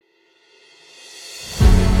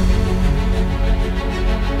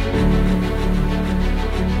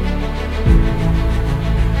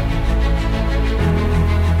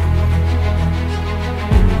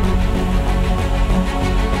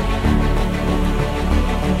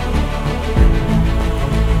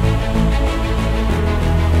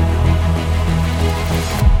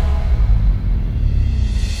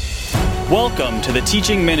Welcome to the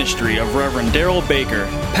teaching ministry of Reverend Darryl Baker,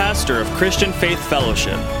 pastor of Christian Faith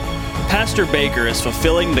Fellowship. Pastor Baker is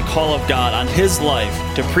fulfilling the call of God on his life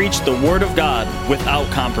to preach the Word of God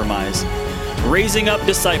without compromise, raising up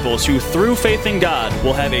disciples who, through faith in God,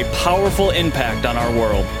 will have a powerful impact on our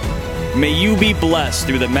world. May you be blessed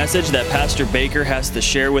through the message that Pastor Baker has to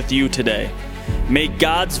share with you today. May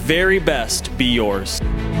God's very best be yours.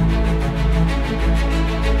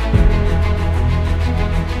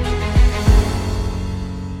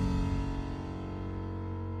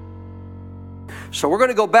 So we're going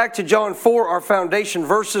to go back to John 4, our foundation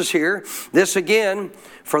verses here. This again,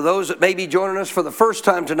 for those that may be joining us for the first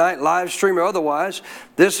time tonight, live stream or otherwise,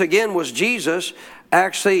 this again was Jesus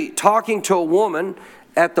actually talking to a woman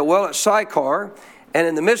at the well at Sychar. And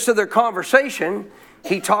in the midst of their conversation,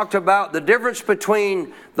 he talked about the difference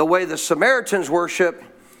between the way the Samaritans worship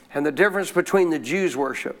and the difference between the Jews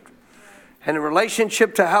worshiped. And in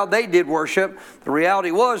relationship to how they did worship, the reality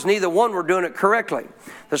was neither one were doing it correctly.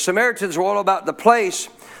 The Samaritans were all about the place.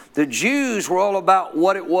 The Jews were all about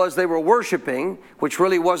what it was they were worshiping, which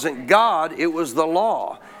really wasn't God, it was the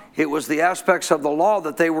law. It was the aspects of the law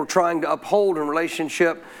that they were trying to uphold in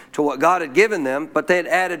relationship to what God had given them, but they had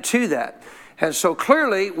added to that. And so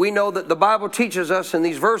clearly, we know that the Bible teaches us in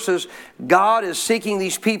these verses, God is seeking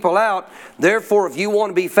these people out. Therefore, if you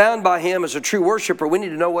want to be found by Him as a true worshiper, we need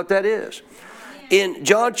to know what that is. In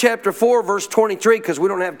John chapter 4, verse 23, because we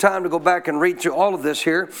don't have time to go back and read through all of this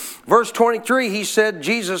here. Verse 23,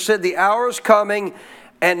 Jesus said, the hour is coming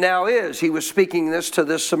and now is. He was speaking this to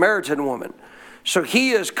this Samaritan woman. So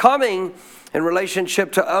He is coming in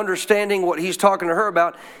relationship to understanding what He's talking to her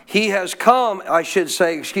about. He has come, I should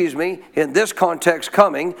say, in this context,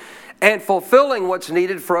 coming and fulfilling what's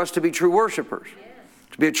needed for us to be true worshipers.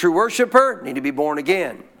 To be a true worshiper, need to be born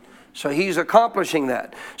again. So He's accomplishing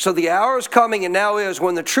that. So the hour is coming and now is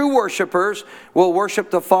when the true worshipers will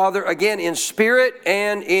worship the Father again in spirit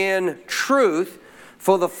and in truth.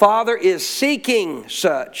 For the Father is seeking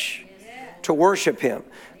such to worship Him.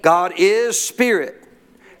 God is spirit.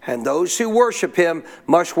 And those who worship Him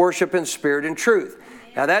must worship in spirit and truth.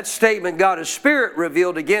 Now that statement, God is spirit,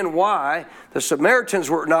 revealed again why the Samaritans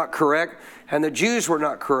were not correct and the Jews were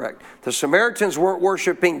not correct. The Samaritans weren't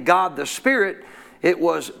worshiping God the Spirit. It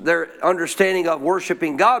was their understanding of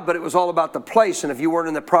worshiping God, but it was all about the place. And if you weren't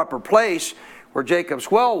in the proper place where Jacob's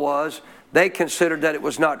well was, they considered that it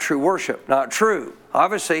was not true worship. Not true.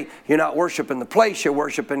 Obviously, you're not worshiping the place, you're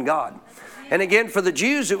worshiping God. And again, for the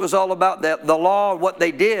Jews, it was all about the law, what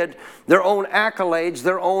they did, their own accolades,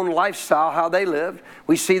 their own lifestyle, how they lived.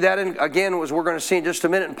 We see that, again, as we're going to see in just a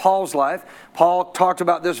minute in Paul's life. Paul talked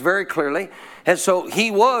about this very clearly. And so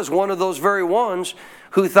he was one of those very ones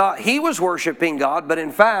who thought he was worshiping God, but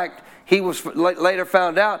in fact, he was later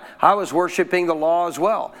found out, I was worshiping the law as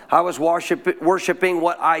well. I was worshiping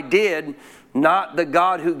what I did, not the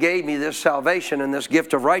God who gave me this salvation and this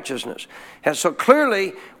gift of righteousness. And so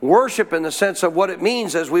clearly, worship in the sense of what it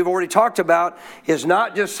means, as we've already talked about, is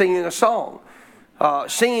not just singing a song.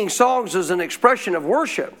 Singing songs is an expression of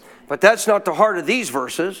worship, but that's not the heart of these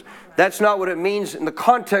verses. That's not what it means in the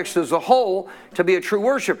context as a whole to be a true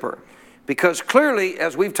worshiper. Because clearly,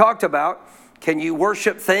 as we've talked about, can you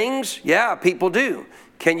worship things? Yeah, people do.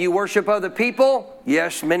 Can you worship other people?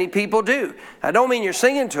 Yes, many people do. I don't mean you're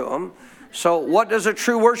singing to them. So what does a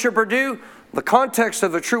true worshiper do? The context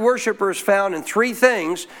of a true worshiper is found in three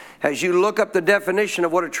things as you look up the definition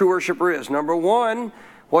of what a true worshiper is. Number one,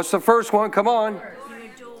 what's the first one? Come on.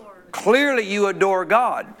 Clearly you adore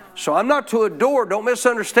God. So I'm not to adore, don't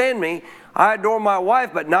misunderstand me. I adore my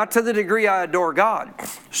wife, but not to the degree I adore God.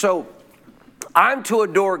 So I'm to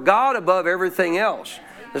adore God above everything else.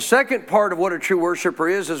 The second part of what a true worshiper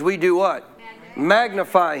is we do what?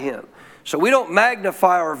 Magnify Him. So we don't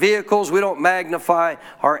magnify our vehicles. We don't magnify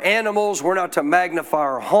our animals. We're not to magnify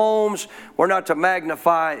our homes. We're not to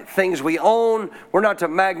magnify things we own. We're not to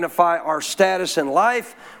magnify our status in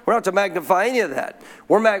life. We're not to magnify any of that.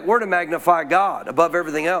 We're to magnify God above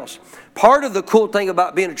everything else. Part of the cool thing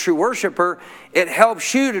about being a true worshiper, it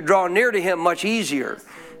helps you to draw near to Him much easier.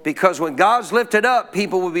 Because when God's lifted up,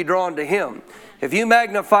 people will be drawn to Him. If you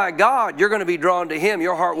magnify God, you're going to be drawn to Him.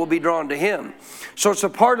 Your heart will be drawn to Him. So it's a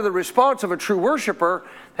part of the response of a true worshiper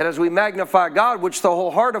that as we magnify God, which the whole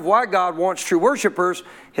heart of why God wants true worshipers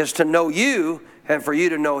is to know you and for you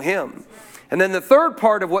to know Him. And then the third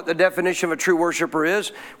part of what the definition of a true worshiper is,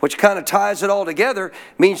 which kind of ties it all together,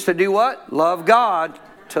 means to do what? Love God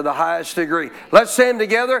to the highest degree. Let's say them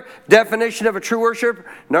together. Definition of a true worshiper.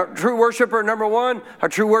 True worshiper, number one, a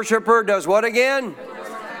true worshiper does what again?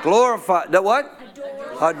 Glorify. What?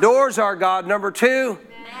 Adores our God. Number two,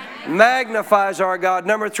 magnifies our God.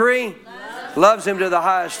 Number three, Loves Him to the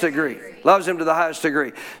highest degree. Loves Him to the highest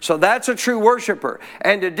degree. So that's a true worshiper.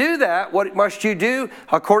 And to do that, what must you do?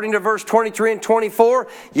 According to verse 23 and 24,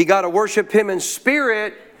 you got to worship Him in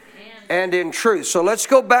spirit and in truth. So let's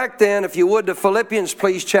go back then, if you would, to Philippians,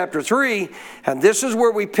 please, chapter 3. And this is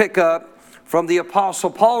where we pick up from the Apostle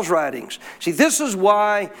Paul's writings. See, this is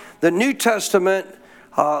why the New Testament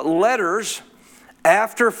letters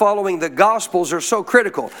after following the Gospels are so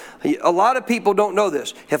critical. A lot of people don't know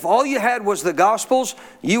this. If all you had was the Gospels,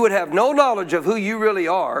 you would have no knowledge of who you really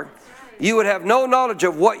are. You would have no knowledge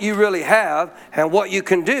of what you really have and what you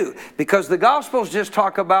can do. Because the Gospels just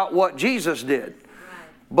talk about what Jesus did.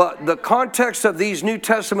 But the context of these New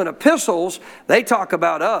Testament epistles, they talk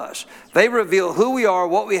about us. They reveal who we are,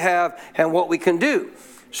 what we have, and what we can do.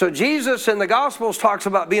 So Jesus in the Gospels talks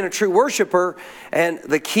about being a true worshiper, and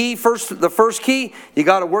the first key, you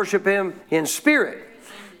got to worship Him in spirit.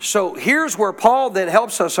 So here's where Paul then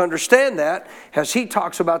helps us understand that as he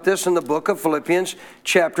talks about this in the book of Philippians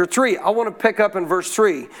chapter 3. I want to pick up in verse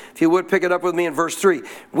 3. If you would pick it up with me in verse 3.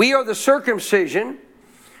 We are the circumcision.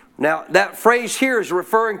 Now, that phrase here is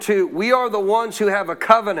referring to we are the ones who have a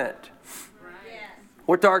covenant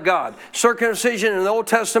with our God. Circumcision in the Old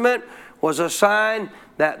Testament was a sign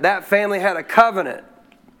that that family had a covenant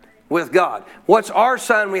with God. What's our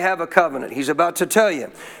sign we have a covenant? He's about to tell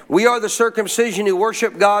you. We are the circumcision who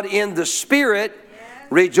worship God in the Spirit,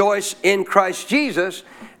 rejoice in Christ Jesus,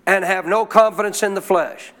 and have no confidence in the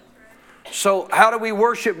flesh. So how do we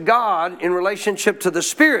worship God in relationship to the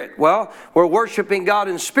Spirit? Well, we're worshiping God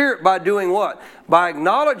in spirit by doing what? By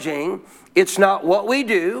acknowledging it's not what we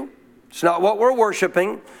do. It's not what we're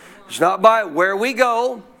worshiping. It's not by where we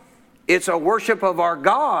go. It's a worship of our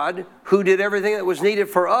God who did everything that was needed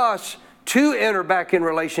for us to enter back in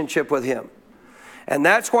relationship with Him. And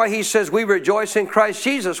that's why he says we rejoice in Christ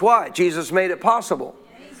Jesus. Why? Jesus made it possible.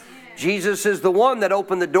 Jesus is the one that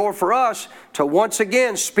opened the door for us to once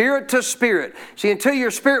again, spirit to spirit. See, until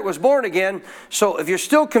your spirit was born again, so if you're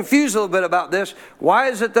still confused a little bit about this, why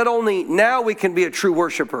is it that only now we can be a true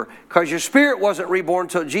worshiper? Because your spirit wasn't reborn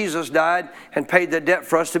until Jesus died and paid the debt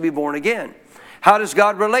for us to be born again. How does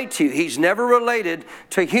God relate to you? He's never related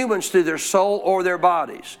to humans through their soul or their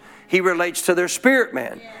bodies. He relates to their spirit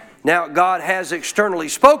man. Now, God has externally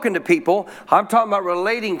spoken to people. I'm talking about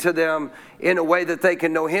relating to them in a way that they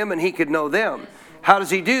can know Him and He could know them. How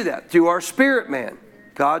does He do that? Through our spirit man.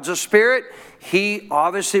 God's a spirit. He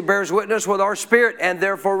obviously bears witness with our spirit and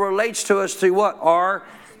therefore relates to us through what? Our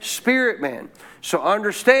spirit man. So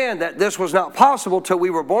understand that this was not possible till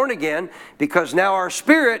we were born again, because now our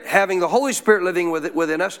spirit, having the Holy Spirit living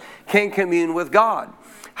within us, can commune with God.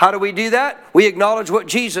 How do we do that? We acknowledge what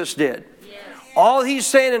Jesus did. All he's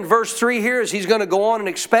saying in verse 3 here is he's going to go on and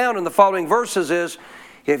expound in the following verses is,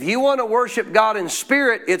 if you want to worship God in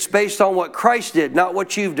spirit, it's based on what Christ did, not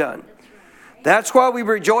what you've done. That's why we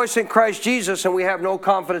rejoice in Christ Jesus and we have no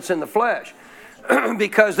confidence in the flesh.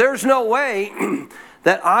 Because there's no way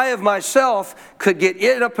that I of myself could get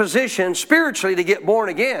in a position spiritually to get born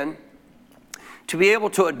again, to be able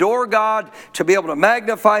to adore God, to be able to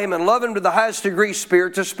magnify Him and love Him to the highest degree,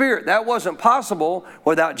 spirit to spirit. That wasn't possible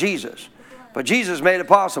without Jesus. But Jesus made it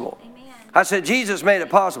possible. I said Jesus made it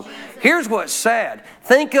possible. Here's what's sad.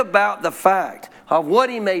 Think about the fact of what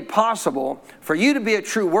He made possible for you to be a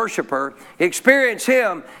true worshiper, experience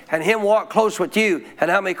Him, and Him walk close with you.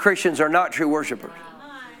 And how many Christians are not true worshipers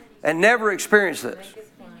and never experience this?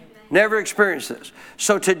 Never experienced this.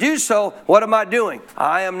 So to do so, what am I doing?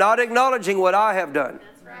 I am not acknowledging what I have done.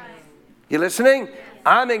 You listening?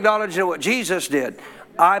 I'm acknowledging what Jesus did.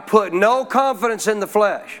 I put no confidence in the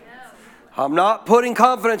flesh. I'm not putting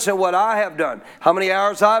confidence in what I have done. How many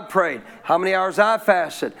hours I've prayed. How many hours I've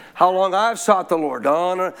fasted. How long I've sought the Lord.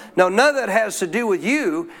 No, none of that has to do with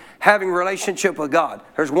you having a relationship with God.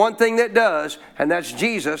 There's one thing that does, and that's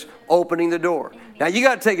Jesus opening the door. Now you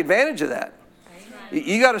got to take advantage of that.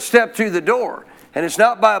 You got to step through the door. And it's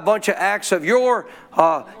not by a bunch of acts of your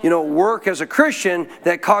work as a Christian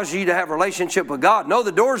that causes you to have a relationship with God. No,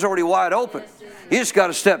 the door's already wide open. You just got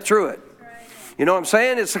to step through it. You know what I'm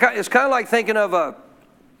saying? It's kind of like thinking of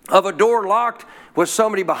a door locked with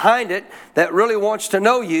somebody behind it that really wants to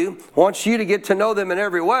know you, wants you to get to know them in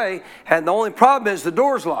every way, and the only problem is the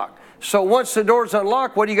door's locked. So once the door's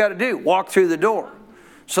unlocked, what do you got to do? Walk through the door.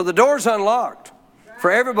 So the door's unlocked. For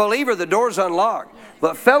every believer, the door's unlocked.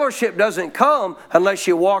 But fellowship doesn't come unless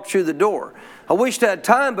you walk through the door. I wish I had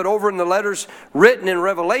time, but over in the letters written in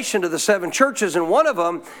Revelation to the 7 churches, in one of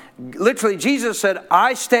them, literally Jesus said,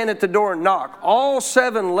 I stand at the door and knock. All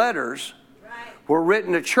 7 letters were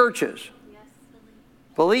written to churches,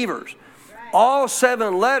 believers. All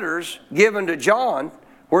 7 letters given to John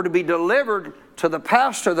were to be delivered to the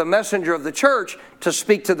pastor, the messenger of the church, to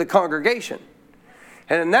speak to the congregation.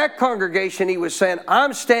 And in that congregation, he was saying,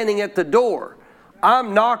 I'm standing at the door.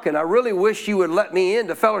 I'm knocking. I really wish you would let me in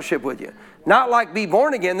to fellowship with you. Not like be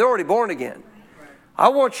born again. They're already born again. I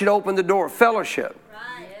want you to open the door of fellowship.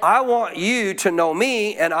 I want you to know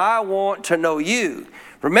me, and I want to know you.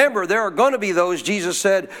 Remember, there are going to be those, Jesus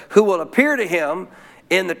said, who will appear to him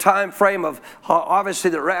in the time frame of,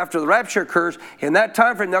 obviously, after the rapture occurs. In that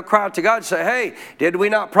time frame, they'll cry out to God and say, hey, did we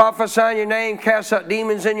not prophesy in your name, cast out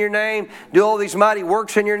demons in your name, do all these mighty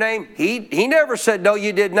works in your name? He never said, no,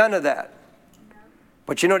 you did none of that.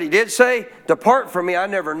 But you know what he did say? Depart from me, I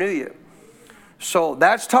never knew you. So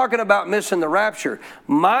that's talking about missing the rapture.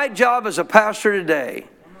 My job as a pastor today,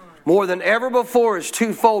 more than ever before, is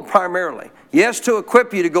twofold primarily. Yes, to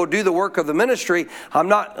equip you to go do the work of the ministry. I'm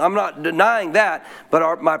not denying that.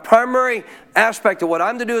 But my primary aspect of what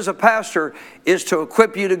I'm to do as a pastor is to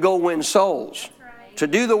equip you to go win souls. To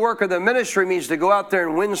do the work of the ministry means to go out there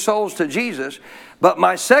and win souls to Jesus. But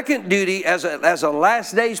my second duty as a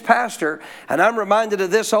last days pastor, and I'm reminded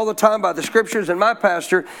of this all the time by the scriptures and my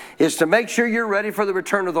pastor, is to make sure you're ready for the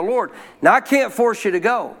return of the Lord. Now, I can't force you to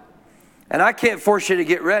go. And I can't force you to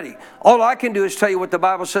get ready. All I can do is tell you what the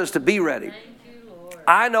Bible says to be ready.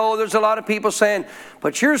 I know there's a lot of people saying,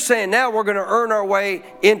 but you're saying now we're going to earn our way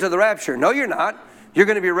into the rapture. No, you're not. You're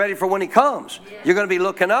going to be ready for when he comes. You're going to be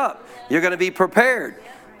looking up. You're going to be prepared.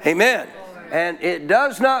 Amen. And it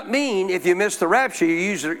does not mean if you miss the rapture,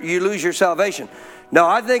 you lose your salvation. No,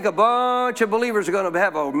 I think a bunch of believers are going to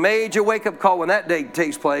have a major wake-up call when that day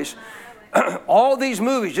takes place. All these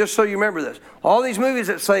movies, just so you remember this, all these movies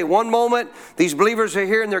that say one moment these believers are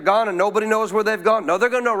here and they're gone and nobody knows where they've gone. No, they're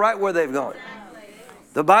going to know right where they've gone.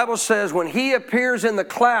 The Bible says when he appears in the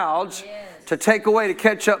clouds to take away, to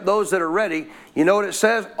catch up those that are ready, you know what it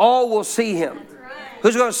says? All will see him.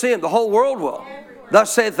 Who's going to see him? The whole world will.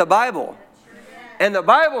 Thus saith the Bible. And the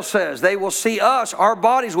Bible says they will see us. Our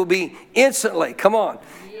bodies will be instantly, come on,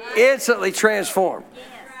 instantly transformed.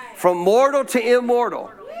 From mortal to immortal.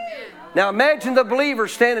 Now imagine the believer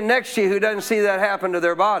standing next to you who doesn't see that happen to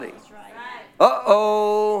their body.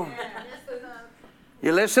 Uh-oh.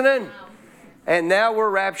 You listening? And now we're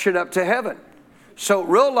raptured up to heaven. So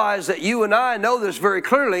realize that you and I know this very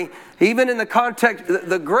clearly, even in the context,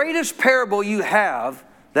 the greatest parable you have,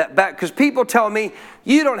 because people tell me,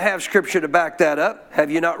 you don't have scripture to back that up.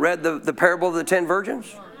 Have you not read the parable of the 10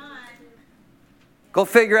 virgins? Go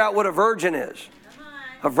figure out what a virgin is.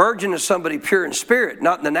 A virgin is somebody pure in spirit,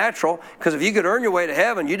 not in the natural. Because if you could earn your way to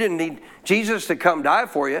heaven, you didn't need Jesus to come die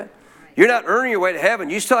for you. You're not earning your way to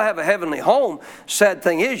heaven. You still have a heavenly home. Sad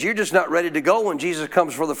thing is, you're just not ready to go when Jesus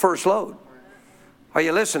comes for the first load. Are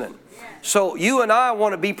you listening? So you and I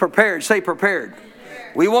want to be prepared. Say prepared.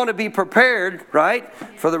 We want to be prepared, right,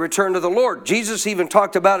 for the return of the Lord. Jesus even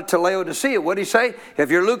talked about it to Laodicea. What did he say?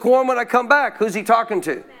 If you're lukewarm when I come back, who's he talking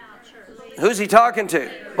to? Who's he talking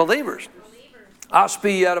to? Believers. I'll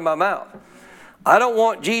spew you out of my mouth. I don't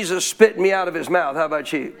want Jesus spitting me out of his mouth. How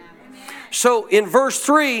about you? So in verse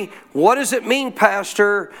 3, what does it mean,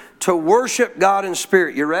 Pastor, to worship God in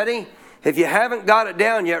spirit? You ready? If you haven't got it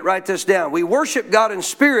down yet, write this down. We worship God in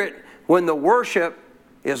spirit when the worship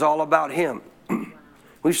is all about him.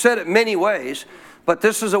 We've said it many ways, but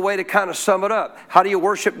this is a way to kind of sum it up. How do you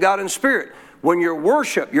worship God in spirit? When your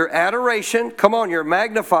worship, your adoration, come on, you're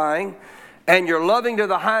magnifying, and your loving to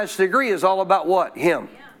the highest degree is all about what? Him.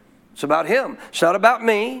 It's about him. It's not about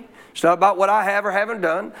me. It's not about what I have or haven't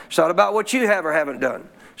done. It's not about what you have or haven't done.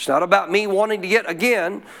 It's not about me wanting to get,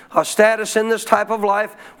 again, a status in this type of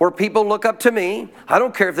life where people look up to me. I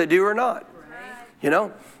don't care if they do or not. You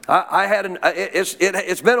know,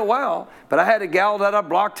 it's been a while, but I had a gal that I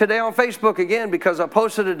blocked today on Facebook again because I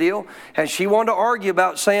posted a deal, and she wanted to argue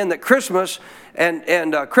about saying that Christmas and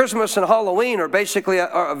Christmas and Halloween are basically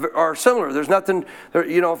are similar. There's nothing,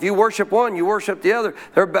 you know, if you worship one, you worship the other.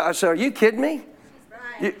 I said, are you kidding me?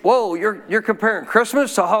 Whoa, you're comparing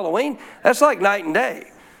Christmas to Halloween? That's like night and day.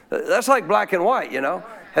 That's like black and white, you know.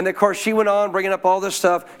 And of course, she went on bringing up all this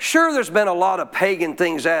stuff. Sure, there's been a lot of pagan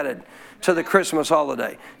things added to the Christmas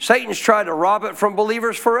holiday. Satan's tried to rob it from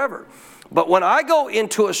believers forever. But when I go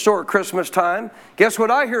into a store at Christmas time, guess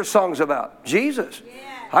what I hear songs about? Jesus.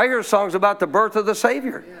 I hear songs about the birth of the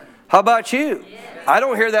Savior. How about you? I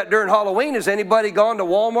don't hear that during Halloween. Has anybody gone to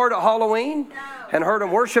Walmart at Halloween and heard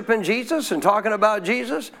them worshiping Jesus and talking about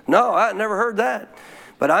Jesus? No, I never heard that.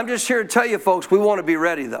 But I'm just here to tell you, folks, we want to be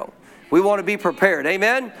ready, though. We want to be prepared.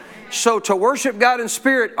 Amen? So to worship God in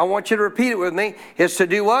spirit, I want you to repeat it with me, is to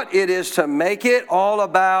do what? It is to make it all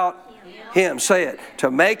about him. Say it.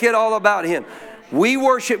 To make it all about him. We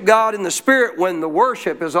worship God in the Spirit when the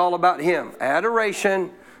worship is all about Him.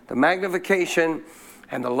 Adoration, the magnification,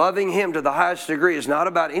 and the loving Him to the highest degree is not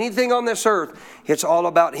about anything on this earth. It's all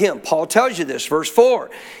about Him. Paul tells you this, verse 4.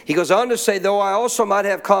 He goes on to say, though I also might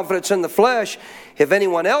have confidence in the flesh, if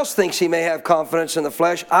anyone else thinks he may have confidence in the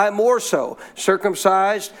flesh, I more so,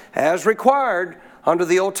 circumcised as required under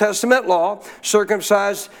the Old Testament law,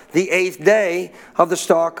 circumcised the 8th day of the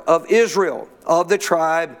stock of Israel, of the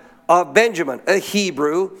tribe of Benjamin, a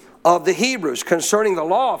Hebrew of the Hebrews. Concerning the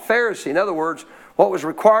law, Pharisee, in other words, what was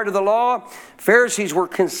required of the law, Pharisees were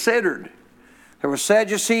considered. There were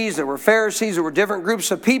Sadducees, there were Pharisees, there were different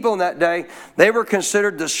groups of people in that day. They were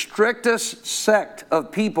considered the strictest sect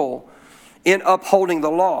of people in upholding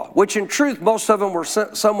the law, which in truth, most of them were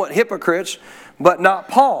somewhat hypocrites, but not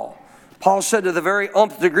Paul. Paul said to the very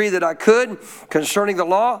nth degree that I could, concerning the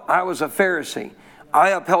law, I was a Pharisee. I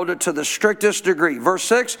upheld it to the strictest degree. Verse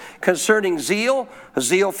 6, concerning zeal, a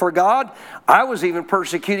zeal for God, I was even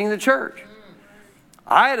persecuting the church.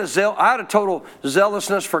 I had a total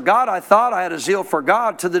zealousness for God. I thought I had a zeal for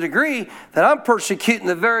God to the degree that I'm persecuting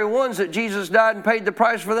the very ones that Jesus died and paid the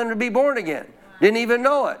price for them to be born again. Didn't even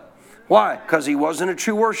know it. Why? Because he wasn't a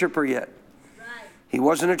true worshiper yet. He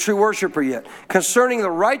wasn't a true worshiper yet. Concerning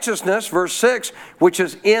the righteousness, verse 6, which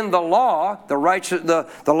is in the law,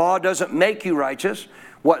 the law doesn't make you righteous.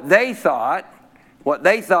 What they thought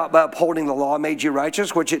by upholding the law made you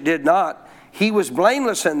righteous, which it did not. He was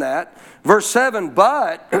blameless in that. Verse 7,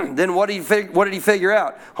 but then what did he figure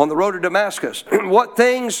out on the road to Damascus? What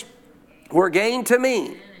things were gained to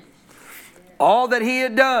me? All that he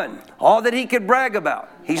had done, all that he could brag about.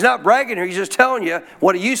 He's not bragging here, he's just telling you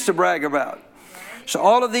what he used to brag about. So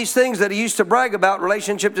all of these things that he used to brag about,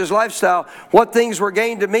 relationship to his lifestyle, what things were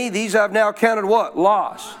gained to me, these I've now counted what?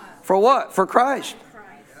 Loss. For what? For Christ.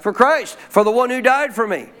 For Christ. For the one who died for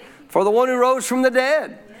me. For the one who rose from the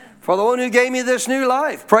dead. For the one who gave me this new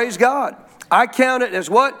life. Praise God. I count it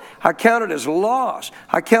as what? I count it as loss.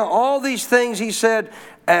 I count all these things, he said,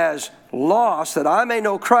 as loss, that I may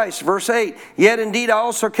know Christ. Verse 8, yet indeed I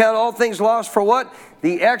also count all things lost for what?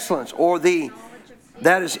 The excellence, or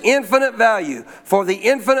that is infinite value. For the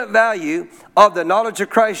infinite value of the knowledge of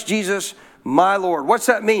Christ Jesus, my Lord. What's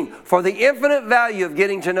that mean? For the infinite value of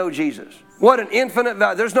getting to know Jesus. What an infinite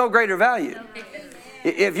value. There's no greater value.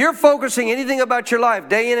 If you're focusing anything about your life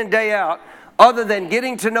day in and day out other than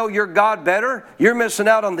getting to know your God better, you're missing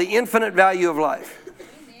out on the infinite value of life.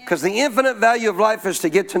 Because the infinite value of life is to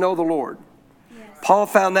get to know the Lord. Paul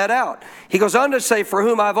found that out. He goes on to say, for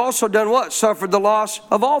whom I've also done what? Suffered the loss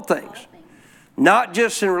of all things. Not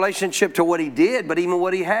just in relationship to what he did, but even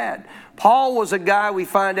what he had. Paul was a guy, we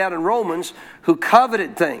find out in Romans, who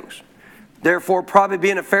coveted things. Therefore, probably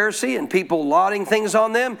being a Pharisee and people lauding things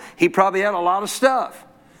on them, he probably had a lot of stuff.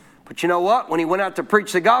 But you know what? When he went out to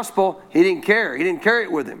preach the gospel, he didn't care. He didn't carry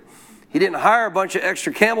it with him. He didn't hire a bunch of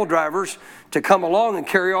extra camel drivers to come along and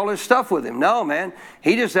carry all his stuff with him. No, man.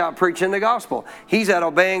 He just out preaching the gospel. He's out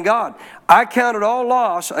obeying God. I counted all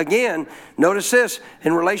loss, again, notice this,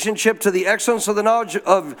 in relationship to the excellence of the knowledge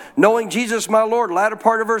of knowing Jesus my Lord, latter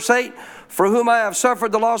part of verse 8, for whom I have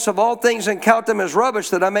suffered the loss of all things and count them as rubbish,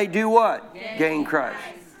 that I may do what? Gain Christ.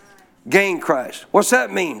 Gain Christ. What's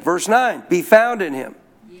that mean? Verse 9, be found in him.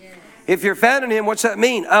 If you're found in him, what's that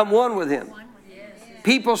mean? I'm one with him.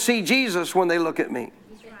 People see Jesus when they look at me.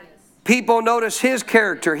 People notice his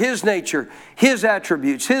character, his nature, his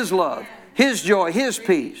attributes, his love, his joy, his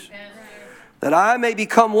peace. That I may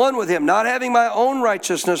become one with him, not having my own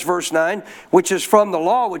righteousness, verse 9, which is from the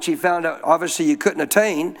law, which he found out obviously you couldn't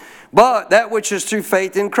attain, but that which is through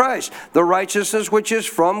faith in Christ, the righteousness which is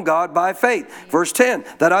from God by faith. Verse 10,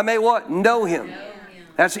 that I may what? Know him.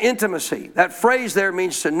 That's intimacy. That phrase there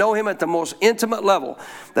means to know him at the most intimate level.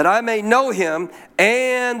 That I may know him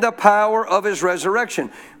and the power of his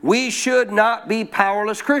resurrection. We should not be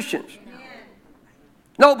powerless Christians.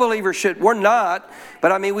 No believer should. We're not.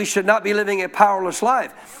 But I mean, we should not be living a powerless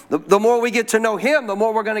life. The more we get to know him, the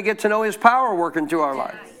more we're going to get to know his power working through our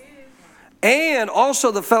life. And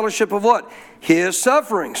also the fellowship of what? His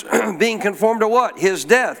sufferings. Being conformed to what? His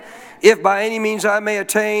death. If by any means I may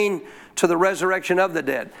attain to the resurrection of the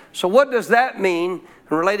dead. So what does that mean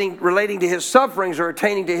relating to his sufferings or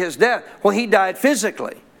attaining to his death? Well, he died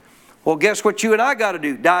physically. Well, guess what you and I got to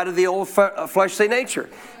do? Die to the old fleshly nature.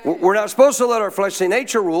 We're not supposed to let our fleshly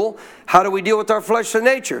nature rule. How do we deal with our fleshly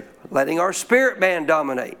nature? Letting our spirit man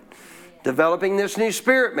dominate. Developing this new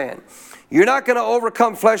spirit man. You're not going to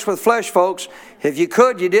overcome flesh with flesh, folks. If you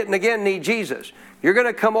could, you didn't again need Jesus. You're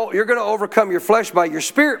going to overcome your flesh by your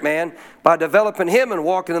spirit man, by developing him and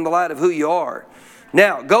walking in the light of who you are.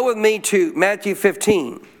 Now, go with me to Matthew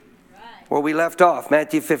 15. where we left off,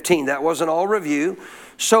 Matthew 15. That wasn't all review.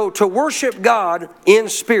 So to worship God in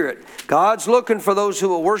spirit. God's looking for those who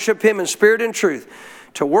will worship Him in spirit and truth.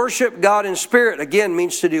 To worship God in spirit, again,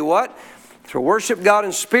 means to do what? To worship God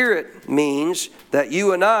in spirit means that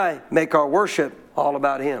you and I make our worship all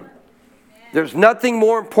about Him. There's nothing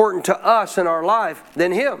more important to us in our life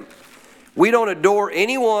than Him. We don't adore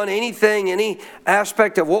anyone, anything, any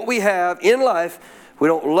aspect of what we have in life. We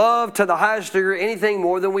don't love to the highest degree anything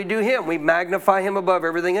more than we do Him. We magnify Him above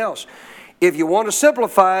everything else. If you want to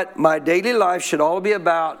simplify it, my daily life should all be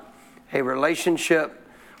about a relationship,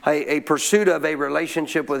 a pursuit of a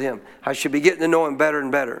relationship with Him. I should be getting to know Him better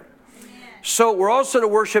and better. So we're also to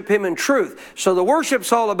worship Him in truth. So the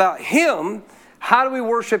worship's all about Him. How do we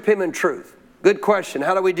worship Him in truth? Good question.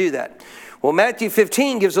 How do we do that? Well, Matthew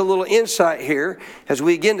 15 gives a little insight here. As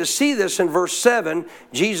we begin to see this in verse 7,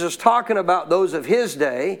 Jesus talking about those of His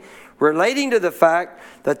day, relating to the fact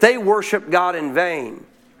that they worshiped God in vain.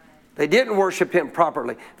 They didn't worship Him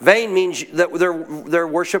properly. Vain means that their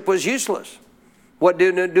worship was useless. Wasn't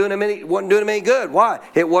doing them any good. Why?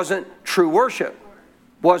 It wasn't true worship.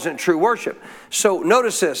 Wasn't true worship. So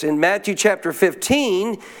notice this. In Matthew chapter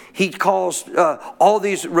 15, He calls all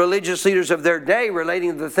these religious leaders of their day,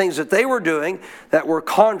 relating to the things that they were doing that were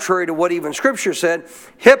contrary to what even Scripture said,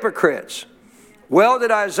 hypocrites. Well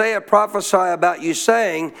did Isaiah prophesy about you,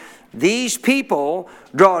 saying, these people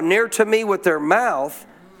draw near to me with their mouth,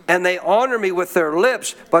 and they honor me with their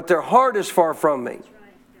lips, but their heart is far from me.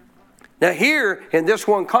 Now here, in this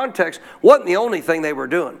one context, wasn't the only thing they were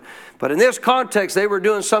doing. But in this context, they were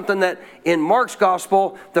doing something that in Mark's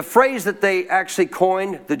gospel, the phrase that they actually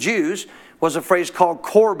coined, the Jews, was a phrase called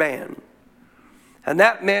korban. And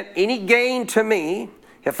that meant any gain to me,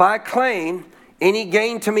 if I claim any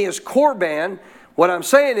gain to me is korban, what I'm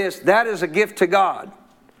saying is that is a gift to God.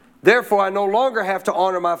 Therefore, I no longer have to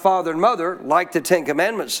honor my father and mother, like the Ten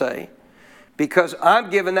Commandments say, because I'm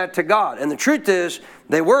giving that to God. And the truth is,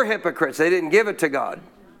 they were hypocrites. They didn't give it to God.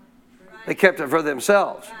 They kept it for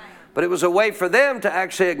themselves. But it was a way for them to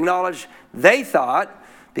actually acknowledge, they thought,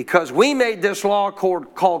 because we made this law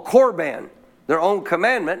called korban, their own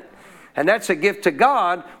commandment, and that's a gift to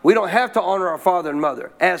God, we don't have to honor our father and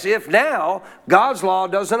mother. As if now, God's law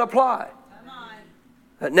doesn't apply.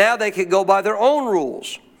 But now they could go by their own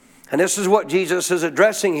rules. And this is what Jesus is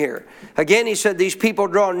addressing here. Again, He said, these people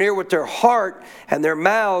draw near with their heart and their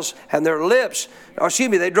mouths and their lips.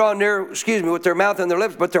 They draw near, with their mouth and their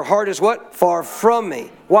lips, but their heart is what? Far from me.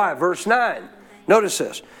 Why? Verse 9. Notice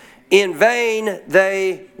this. In vain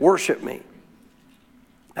they worship me.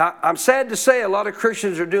 Now, I'm sad to say a lot of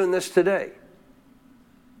Christians are doing this today.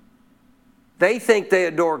 They think they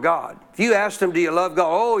adore God. If you ask them, do you love God?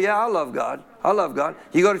 Oh, yeah, I love God. I love God.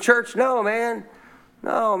 You go to church? No, man.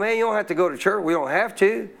 No, man, you don't have to go to church. We don't have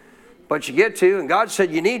to. But you get to. And God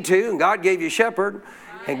said you need to. And God gave you a shepherd.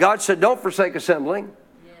 And God said don't forsake assembling.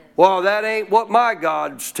 Well, that ain't what my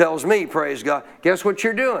God tells me, praise God. Guess what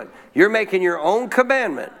you're doing? You're making your own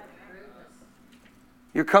commandment.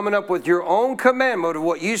 You're coming up with your own commandment of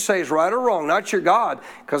what you say is right or wrong, not your God.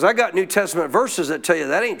 Because I got New Testament verses that tell you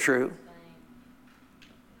that ain't true.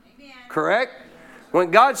 Correct? When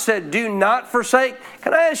God said, do not forsake,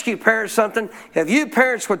 can I ask you parents something? If you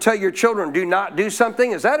parents would tell your children, do not do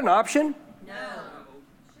something, is that an option? No.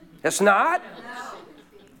 It's not?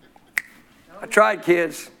 No. I tried,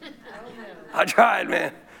 kids. I tried,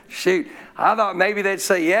 man. Shoot. I thought maybe they'd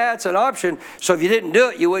say, yeah, it's an option. So if you didn't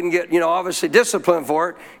do it, you wouldn't get, obviously disciplined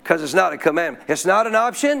for it because it's not a commandment. It's not an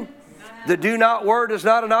option? The do not word is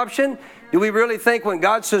not an option? Do we really think when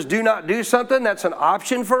God says do not do something, that's an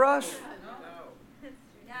option for us?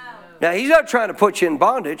 Now, He's not trying to put you in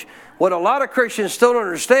bondage. What a lot of Christians still don't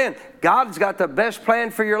understand, God's got the best plan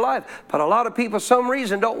for your life. But a lot of people, for some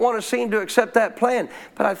reason, don't want to seem to accept that plan.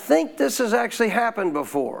 But I think this has actually happened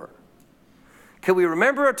before. Can we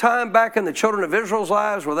remember a time back in the children of Israel's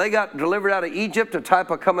lives where they got delivered out of Egypt, a type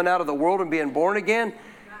of coming out of the world and being born again?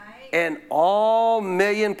 Right. And all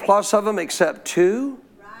million plus of them except two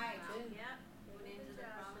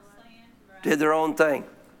did their own thing.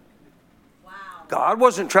 God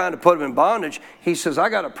wasn't trying to put them in bondage. He says, I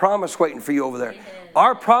got a promise waiting for you over there.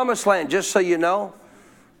 Our promised land, just so you know,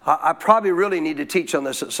 I probably really need to teach on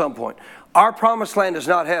this at some point. Our promised land is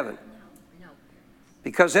not heaven.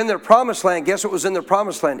 Because in their promised land, guess what was in their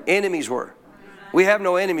promised land? Enemies were. We have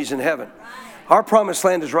no enemies in heaven. Our promised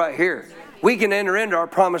land is right here. We can enter into our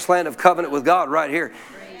promised land of covenant with God right here.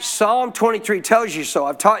 Psalm 23 tells you so.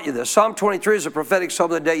 I've taught you this. Psalm 23 is a prophetic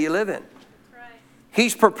psalm of the day you live in.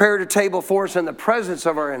 He's prepared a table for us in the presence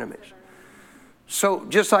of our enemies. So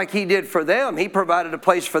just like He did for them, He provided a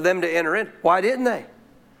place for them to enter in. Why didn't they?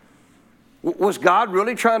 Was God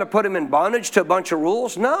really trying to put him in bondage to a bunch of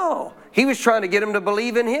rules? No. He was trying to get him to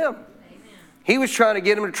believe in him. He was trying to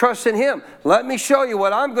get him to trust in him. Let me show you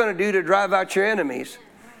what I'm going to do to drive out your enemies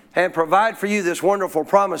and provide for you this wonderful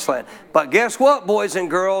promised land. But guess what, boys and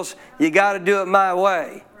girls? You got to do it my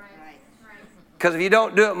way. Because if you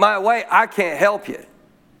don't do it my way, I can't help you.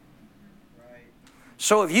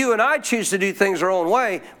 So if you and I choose to do things our own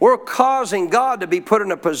way, we're causing God to be put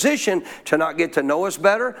in a position to not get to know us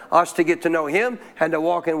better, us to get to know him, and to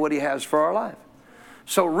walk in what he has for our life.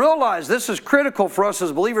 So realize this is critical for us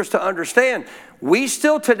as believers to understand. We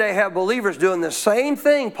still today have believers doing the same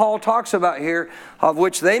thing Paul talks about here, of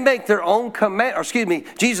which they make their own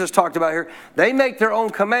Jesus talked about here. They make their own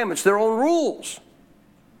commandments, their own rules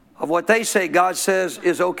of what they say God says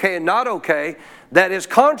is okay and not okay. That is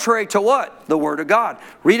contrary to what? The Word of God.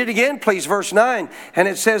 Read it again, please, verse 9. And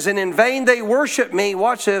it says, and in vain they worship me,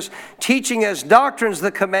 watch this, teaching as doctrines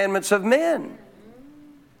the commandments of men.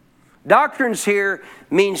 Doctrines here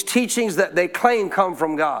means teachings that they claim come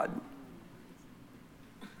from God.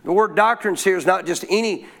 The word doctrines here is not just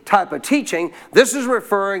any type of teaching. This is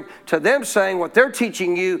referring to them saying what they're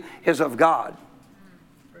teaching you is of God.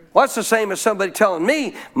 Well, that's the same as somebody telling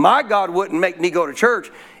me, my God wouldn't make me go to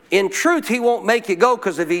church. In truth, he won't make you go,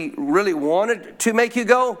 because if he really wanted to make you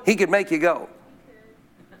go, he could make you go.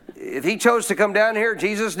 If he chose to come down here,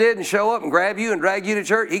 Jesus did, and show up and grab you and drag you to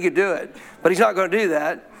church, he could do it. But he's not going to do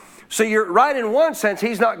that. So you're right in one sense,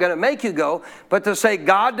 he's not going to make you go. But to say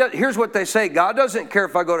here's what they say, God doesn't care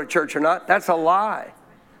if I go to church or not. That's a lie.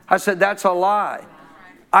 I said, that's a lie.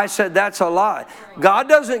 I said, that's a lie. God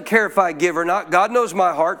doesn't care if I give or not. God knows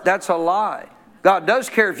my heart. That's a lie. God does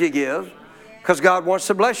care if you give, because God wants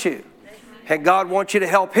to bless you. And God wants you to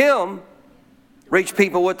help him reach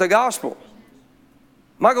people with the gospel.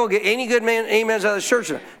 Am I going to get any good amens out of the church?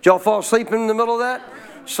 Did y'all fall asleep in the middle of that?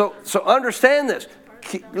 So understand this.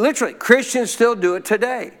 Literally, Christians still do it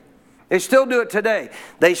today. They still do it today.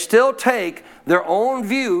 They still take their own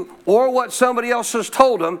view or what somebody else has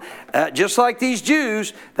told them. Just like these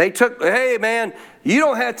Jews, they took, hey man, you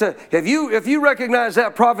don't have to, if you recognize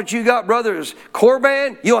that prophet you got, brother, is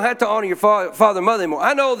Corban, you don't have to honor your father and mother anymore.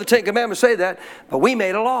 I know the Ten Commandments say that, but we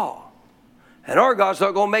made a law. And our God's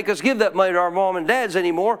not going to make us give that money to our mom and dads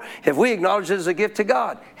anymore if we acknowledge it as a gift to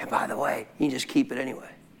God. And by the way, you just keep it anyway.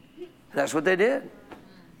 And that's what they did.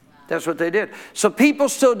 That's what they did. So people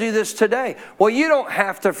still do this today. Well, you don't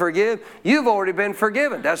have to forgive. You've already been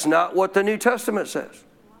forgiven. That's not what the New Testament says.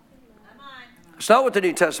 It's not what the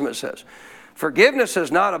New Testament says. Forgiveness is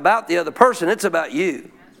not about the other person. It's about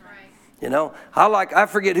you. You know, I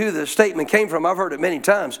forget who the statement came from. I've heard it many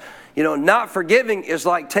times. You know, not forgiving is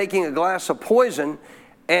like taking a glass of poison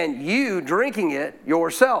and you drinking it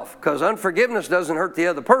yourself. Because unforgiveness doesn't hurt the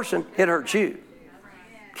other person. It hurts you.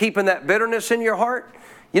 Keeping that bitterness in your heart.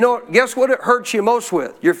 You know, guess what it hurts you most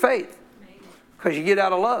with? Your faith. Because you get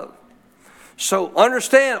out of love. So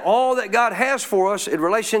understand all that God has for us in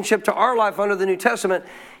relationship to our life under the New Testament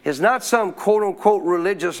is not some quote-unquote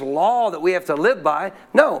religious law that we have to live by.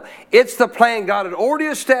 No, it's the plan God had already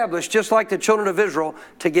established, just like the children of Israel,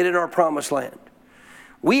 to get in our promised land.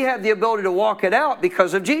 We have the ability to walk it out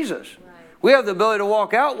because of Jesus. We have the ability to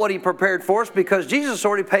walk out what he prepared for us because Jesus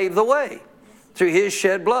already paved the way through his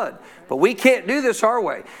shed blood. But we can't do this our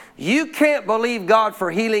way. You can't believe God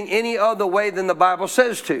for healing any other way than the Bible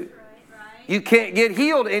says to. You can't get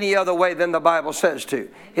healed any other way than the Bible says to.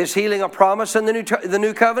 Is healing a promise in the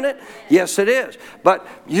new covenant? Yes, it is. But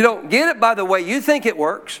you don't get it by the way you think it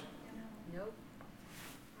works.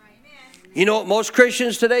 You know what most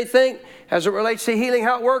Christians today think as it relates to healing,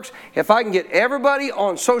 how it works? If I can get everybody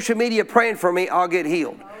on social media praying for me, I'll get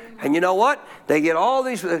healed. And you know what? They get all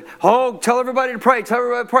these, tell everybody to pray, tell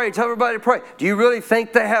everybody to pray, tell everybody to pray. Do you really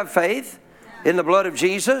think they have faith in the blood of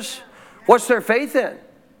Jesus? What's their faith in?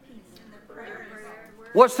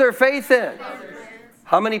 What's their faith in?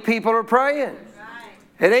 How many people are praying?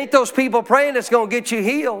 It ain't those people praying that's going to get you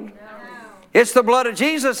healed. It's the blood of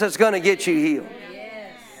Jesus that's going to get you healed.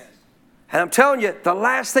 And I'm telling you, the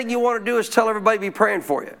last thing you want to do is tell everybody to be praying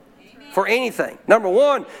for you. For anything. Number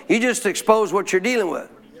one, you just expose what you're dealing with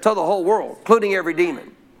to the whole world, including every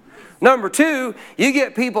demon. Number two, you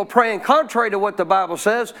get people praying contrary to what the Bible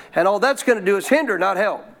says, and all that's going to do is hinder, not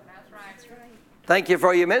help. Thank you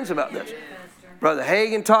for your amens about this. Brother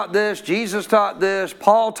Hagin taught this, Jesus taught this,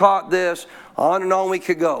 Paul taught this, on and on we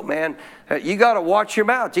could go. Man, you got to watch your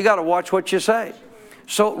mouth. You got to watch what you say.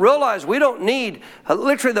 So realize we don't need,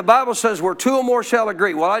 literally the Bible says where two or more shall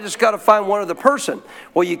agree. Well, I just got to find one other person.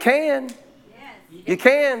 Well, you can. You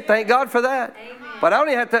can. Thank God for that. But I don't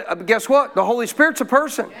even have to, guess what? The Holy Spirit's a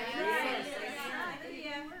person.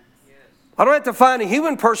 I don't have to find a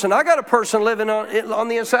human person. I got a person living on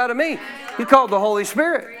the inside of me. He called the Holy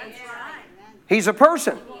Spirit. He's a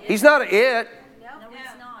person. He's not an it.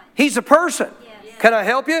 He's a person. Can I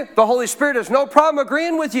help you? The Holy Spirit has no problem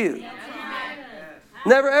agreeing with you.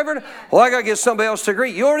 Never ever. Well, I got to get somebody else to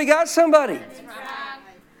agree. You already got somebody.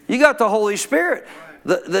 You got the Holy Spirit.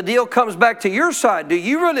 The deal comes back to your side. Do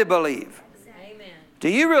you really believe? Do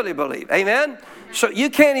you really believe? Amen? So you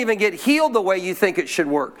can't even get healed the way you think it should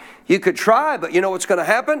work. You could try, but you know what's going to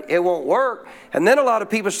happen? It won't work. And then a lot of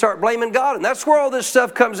people start blaming God. And that's where all this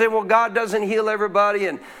stuff comes in. Well, God doesn't heal everybody.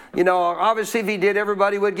 And, you know, obviously if He did,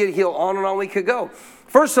 everybody would get healed. On and on we could go.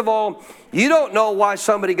 First of all, you don't know why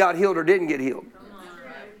somebody got healed or didn't get healed.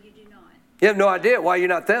 You have no idea why you're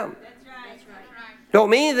not them. Don't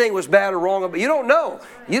mean anything was bad or wrong, but you don't know.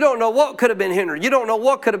 You don't know what could have been hindering. You don't know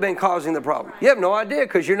what could have been causing the problem. You have no idea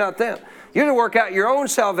because you're not them. You're to work out your own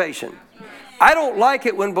salvation. I don't like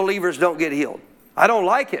it when believers don't get healed. I don't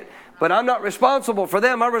like it. But I'm not responsible for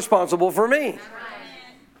them. I'm responsible for me.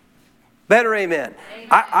 Better amen.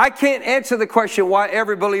 I can't answer the question why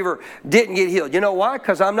every believer didn't get healed. You know why?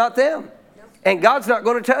 Because I'm not them. And God's not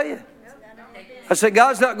going to tell you. I said,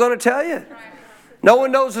 God's not going to tell you. No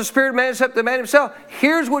one knows the spirit of man except the man himself.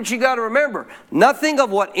 Here's what you got to remember. Nothing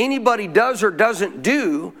of what anybody does or doesn't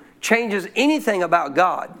do changes anything about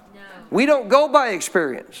God. We don't go by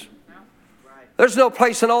experience. There's no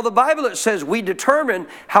place in all the Bible that says we determine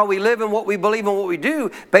how we live and what we believe and what we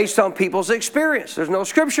do based on people's experience. There's no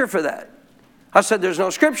scripture for that. I said there's no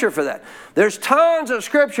scripture for that. There's tons of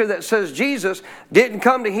scripture that says Jesus didn't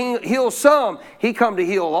come to heal some. He come to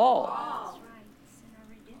heal all.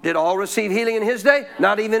 Did all receive healing in His day?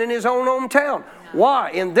 Not even in His own hometown. Why?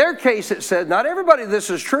 In their case it said, not everybody this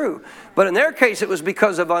is true, but in their case it was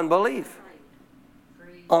because of unbelief.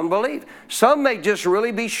 Unbelief. Some may just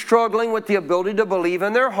really be struggling with the ability to believe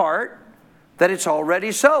in their heart that it's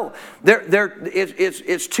already so.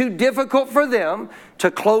 It's too difficult for them to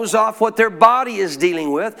close off what their body is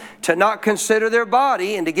dealing with, to not consider their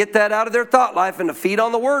body and to get that out of their thought life and to feed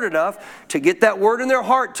on the Word enough to get that Word in their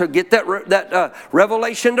heart, to get that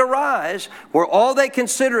revelation to rise, where all they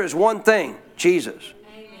consider is one thing, Jesus.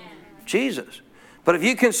 Amen. Jesus. But if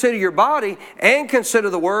you consider your body and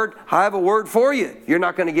consider the Word, I have a word for you. You're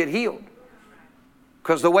not going to get healed.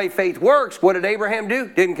 Because the way faith works, what did Abraham do?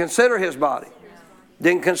 Didn't consider his body.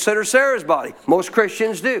 Didn't consider Sarah's body. Most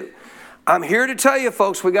Christians do. I'm here to tell you,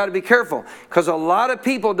 folks, we got to be careful. Because a lot of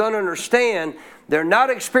people don't understand. They're not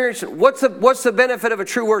experiencing. What's the benefit of a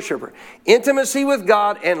true worshiper? Intimacy with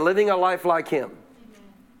God and living a life like Him.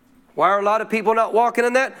 Why are a lot of people not walking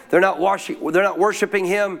in that? They're not worshiping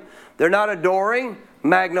Him. They're not adoring,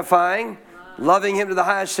 magnifying, loving Him to the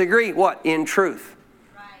highest degree. What? In truth.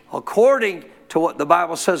 According to what the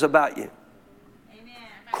Bible says about you.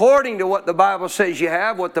 According to what the Bible says you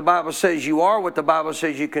have, what the Bible says you are, what the Bible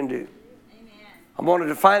says you can do. I'm going to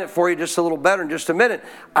define it for you just a little better in just a minute.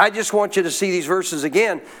 I just want you to see these verses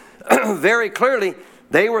again very clearly.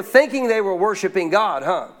 They were thinking they were worshiping God,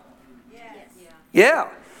 huh? Yeah.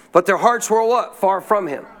 But their hearts were what? Far from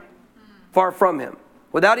Him. Far from Him.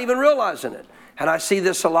 Without even realizing it. And I see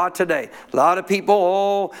this a lot today. A lot of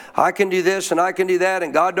people, I can do this and I can do that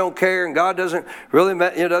and God don't care and God doesn't really,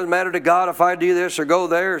 it doesn't matter to God if I do this or go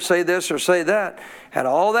there or say this or say that. And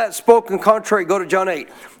all that spoken contrary, go to John 8.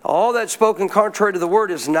 All that spoken contrary to the Word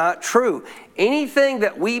is not true. Anything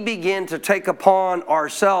that we begin to take upon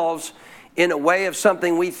ourselves in a way of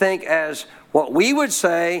something we think as what we would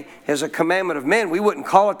say is a commandment of men, we wouldn't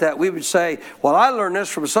call it that. We would say, well, I learned this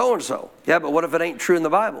from so-and-so. Yeah, but what if it ain't true in the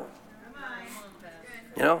Bible?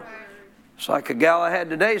 You know, it's like a gal I had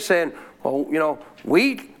today saying, well, you know,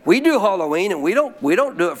 we do Halloween and we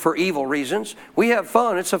don't do it for evil reasons. We have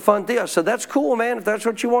fun. It's a fun deal. I said, that's cool, man, if that's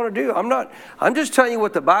what you want to do. I'm just telling you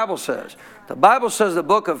what the Bible says. The Bible says the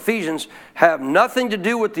book of Ephesians have nothing to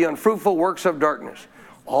do with the unfruitful works of darkness.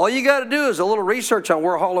 All you got to do is a little research on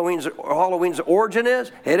where Halloween's origin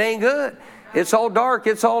is. It ain't good. It's all dark.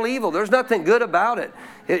 It's all evil. There's nothing good about it.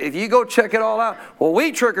 If you go check it all out, well,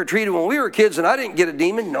 we trick-or-treated when we were kids and I didn't get a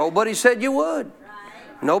demon. Nobody said you would.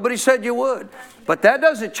 Nobody said you would. But that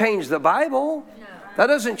doesn't change the Bible. That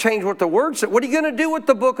doesn't change what the Word said. What are you going to do with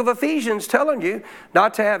the book of Ephesians telling you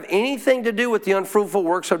not to have anything to do with the unfruitful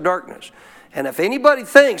works of darkness? And if anybody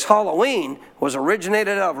thinks Halloween was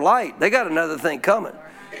originated out of light, they got another thing coming.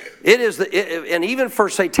 It is and even for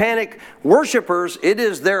satanic worshipers, it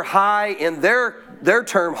is their high in their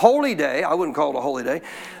term holy day. I wouldn't call it a holy day.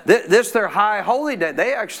 This their high holy day.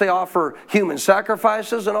 They actually offer human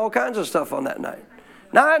sacrifices and all kinds of stuff on that night.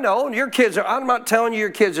 Now I know your kids are. I'm not telling you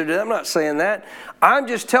your kids are doing. I'm not saying that. I'm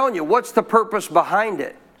just telling you what's the purpose behind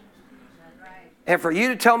it. And for you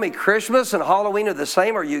to tell me Christmas and Halloween are the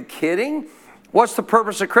same, are you kidding? What's the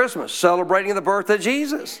purpose of Christmas? Celebrating the birth of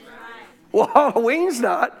Jesus. Well, Halloween's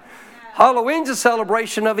not. Halloween's a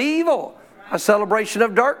celebration of evil, a celebration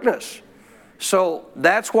of darkness. So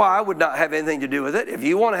that's why I would not have anything to do with it. If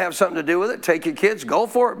you want to have something to do with it, take your kids, go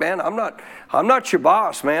for it, man. I'm not your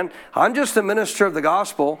boss, man. I'm just a minister of the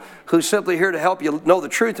gospel who's simply here to help you know the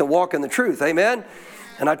truth and walk in the truth. Amen?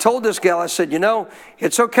 And I told this gal, I said,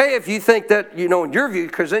 it's okay if you think that, in your view,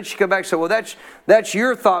 because then she come back and said, well, that's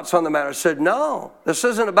your thoughts on the matter. I said, no, this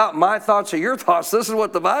isn't about my thoughts or your thoughts. This is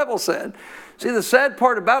what the Bible said. See, the sad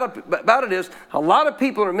part about it is a lot of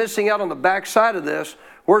people are missing out on the backside of this,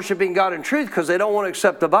 worshiping God in truth, because they don't want to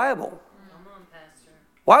accept the Bible. Come on, Pastor.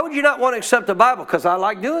 Why would you not want to accept the Bible? Because I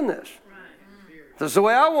like doing this. Right. This is the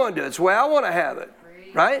way I want to do it. It's the way I want to have it.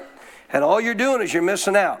 Right? And all you're doing is you're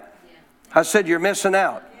missing out. I said, you're missing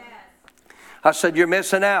out. I said, you're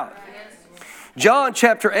missing out. John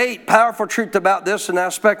chapter 8, powerful truth about this in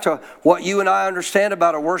aspect to what you and I understand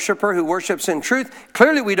about a worshiper who worships in truth.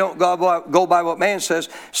 Clearly we don't go by what man says.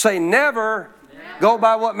 Say never go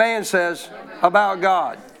by what man says about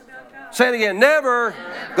God. Say it again. Never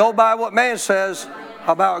go by what man says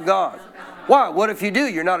about God. Why? What if you do?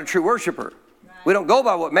 You're not a true worshiper. We don't go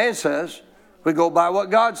by what man says. We go by what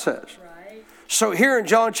God says. So here in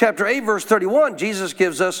John chapter 8, verse 31, Jesus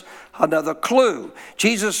gives us another clue.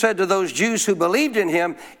 Jesus said to those Jews who believed in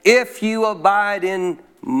him, if you abide in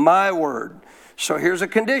my word. So here's a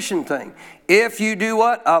condition thing. If you do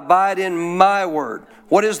what? Abide in my word.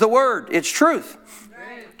 What is the word? It's truth.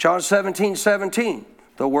 John 17:17.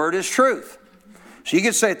 The word is truth. So you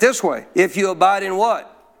can say it this way. If you abide in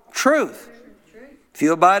what? Truth. If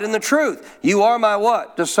you abide in the truth, you are my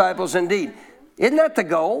what? Disciples indeed. Isn't that the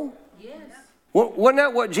goal? Wasn't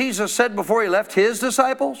that what Jesus said before he left his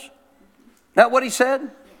disciples? Isn't that what he said?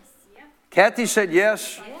 Yes. Kathy said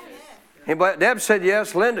yes. Anybody? Deb said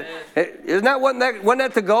yes. Linda. Wasn't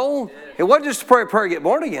that the goal? Yes. It wasn't just to pray a prayer, get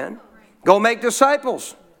born again. Go make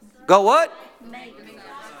disciples. Go what?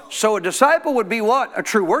 So a disciple would be what? A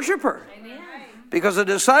true worshiper. Because a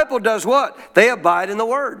disciple does what? They abide in the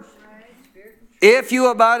word. If you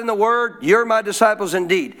abide in the word, you're my disciples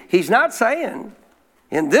indeed. He's not saying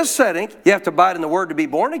in this setting, you have to abide in the word to be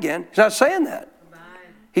born again. He's not saying that.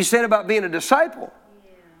 He's saying about being a disciple,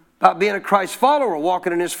 about being a Christ follower,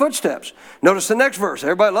 walking in his footsteps. Notice the next verse.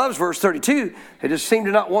 Everybody loves verse 32. They just seem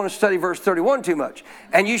to not want to study verse 31 too much.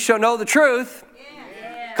 And you shall know the truth.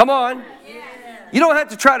 Come on. You don't have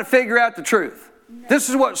to try to figure out the truth. This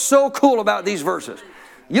is what's so cool about these verses.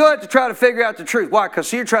 You don't have to try to figure out the truth. Why?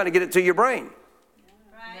 Because you're trying to get it to your brain.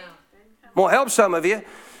 Won't help some of you.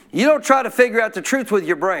 You don't try to figure out the truth with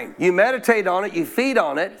your brain. You meditate on it. You feed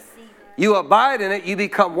on it. You abide in it. You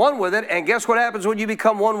become one with it. And guess what happens when you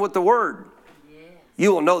become one with the Word?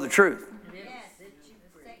 You will know the truth.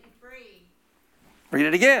 Read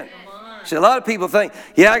it again. See, a lot of people think,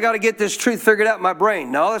 I got to get this truth figured out in my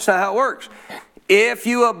brain. No, that's not how it works. If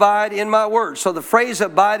you abide in my word. So the phrase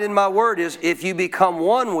abide in my word is if you become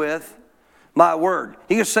one with my word.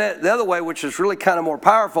 You can say it the other way, which is really kind of more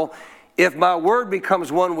powerful. If my word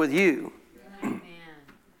becomes one with you. Amen.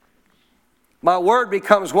 My word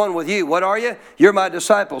becomes one with you. What are you? You're my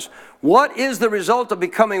disciples. What is the result of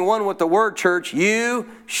becoming one with the word, church? You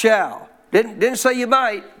shall. Didn't say you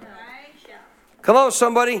might. Come on,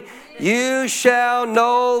 somebody. You shall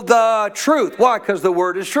know the truth. Why? Because the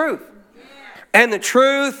word is truth. And the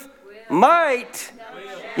truth might,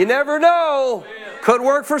 you never know, could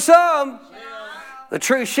work for some. The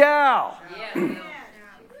truth shall.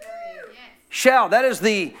 Shall. That is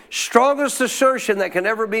the strongest assertion that can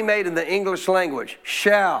ever be made in the English language.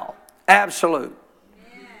 Shall. Absolute.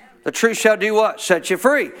 The truth shall do what? Set you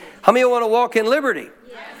free. How many want to walk in liberty?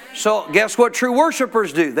 So guess what true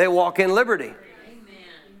worshipers do? They walk in liberty.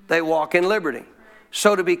 They walk in liberty.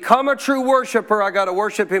 So to become a true worshiper, I got to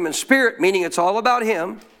worship him in spirit, meaning it's all about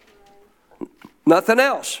him. Nothing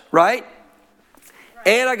else, right?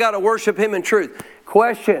 And I got to worship him in truth.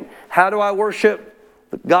 Question, how do I worship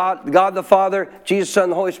God the Father, Jesus, Son,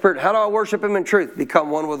 and the Holy Spirit? How do I worship him in truth? Become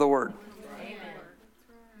one with the Word. Amen.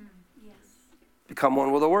 Become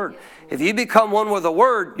one with the Word. If you become one with the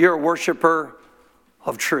Word, you're a worshiper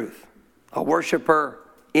of truth. A worshiper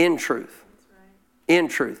in truth. In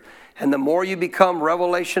truth. And the more you become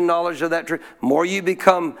revelation knowledge of that truth, the more you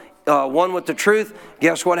become one with the truth,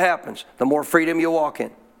 guess what happens? The more freedom you walk in.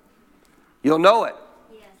 You'll know it.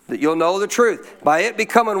 That you'll know the truth. By it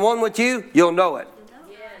becoming one with you, you'll know it.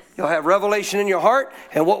 You'll have revelation in your heart,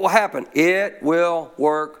 and what will happen? It will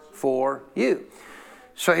work for you.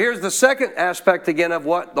 So here's the second aspect again of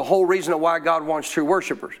what the whole reason of why God wants true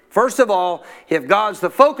worshipers. First of all, if God's the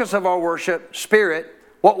focus of our worship, spirit,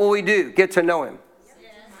 what will we do? Get to know Him.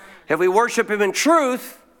 If we worship Him in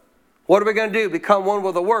truth, what are we going to do? Become one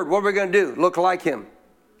with the Word. What are we going to do? Look like Him.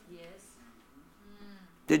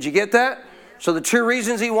 Did you get that? So the two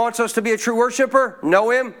reasons He wants us to be a true worshiper: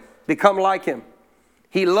 know Him, become like Him.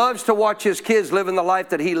 He loves to watch His kids living the life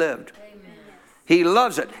that He lived. He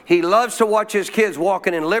loves it. He loves to watch His kids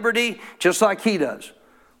walking in liberty just like He does.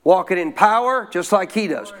 Walking in power just like He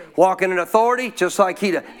does. Walking in authority just like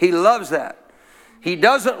He does. He loves that. He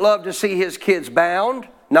doesn't love to see His kids bound,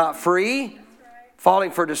 not free,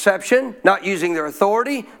 falling for deception, not using their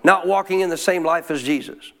authority, not walking in the same life as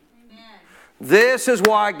Jesus. This is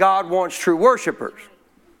why God wants true worshipers.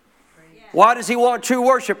 Why does He want true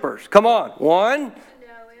worshipers? Come on. 1,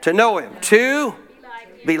 to know Him. 2,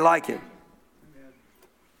 be like Him.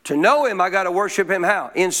 To know Him, I got to worship Him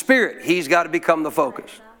how? In spirit. He's got to become the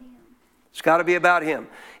focus. It's got to be about Him.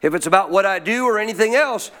 If it's about what I do or anything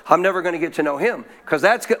else, I'm never going to get to know Him. Because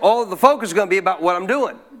that's all the focus is going to be about what I'm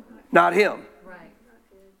doing, not Him.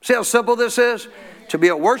 See how simple this is? To be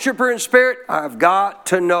a worshiper in spirit, I've got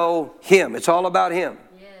to know Him. It's all about Him.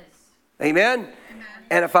 Amen?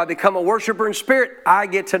 And if I become a worshiper in spirit, I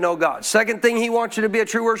get to know God. Second thing He wants you to be a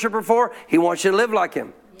true worshiper for, He wants you to live like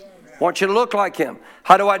Him. Wants you to look like Him.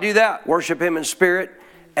 How do I do that? Worship Him in spirit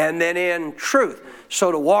and then in truth.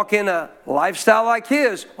 So to walk in a lifestyle like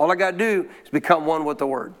His, all I got to do is become one with the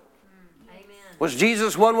Word. Amen. Was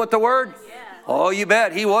Jesus one with the Word? Yeah. Oh, you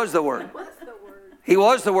bet. He was the Word. He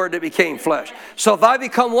was the Word that became flesh. So if I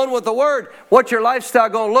become one with the Word, what's your lifestyle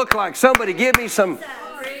going to look like? Somebody give me some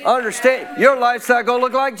understanding. Your lifestyle going to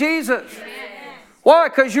look like Jesus. Why?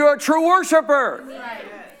 Because you're a true worshiper.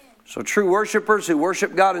 So true worshipers who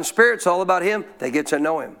worship God in spirit, it's all about Him. They get to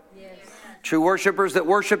know Him. True worshipers that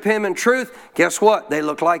worship Him in truth, guess what? They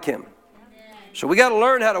look like Him. So we got to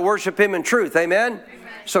learn how to worship Him in truth. Amen?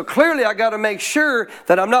 So clearly I got to make sure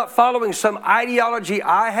that I'm not following some ideology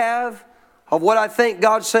I have of what I think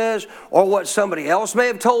God says or what somebody else may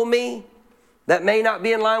have told me that may not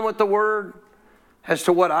be in line with the Word as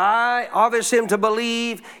to what I obviously am to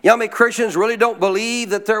believe. You know how many Christians really don't believe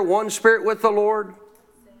that they're one spirit with the Lord?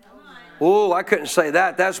 Oh, I couldn't say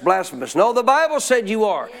that. That's blasphemous. No, the Bible said you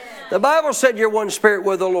are. The Bible said you're one spirit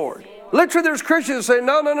with the Lord. Literally, there's Christians that say,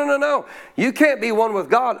 no. You can't be one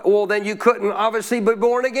with God. Well, then you couldn't obviously be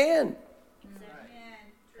born again.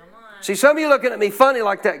 See, some of you looking at me funny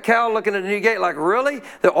like that cow looking at a new gate like, really?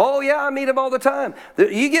 Oh, yeah, I meet them all the time.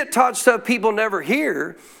 You get taught stuff people never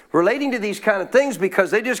hear relating to these kind of things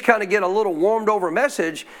because they just kind of get a little warmed over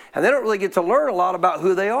message and they don't really get to learn a lot about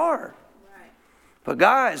who they are. But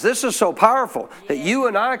guys, this is so powerful that you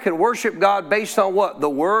and I can worship God based on what? The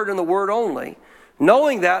Word and the Word only.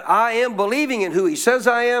 Knowing that I am believing in who He says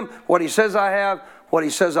I am, what He says I have, what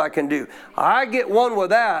He says I can do. I get one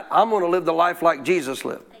with that, I'm going to live the life like Jesus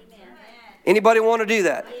lived. Anybody want to do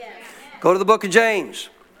that? Go to the book of James.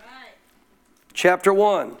 Chapter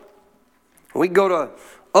 1. We can go to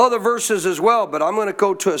other verses as well, but I'm going to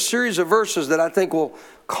go to a series of verses that I think will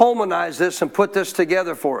culminate this and put this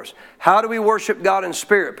together for us. How do we worship God in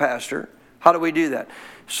spirit, Pastor? How do we do that?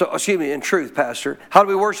 In truth, Pastor. How do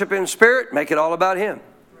we worship in spirit? Make it all about Him.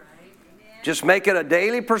 Just make it a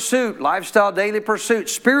daily pursuit, lifestyle daily pursuit,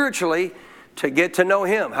 spiritually, to get to know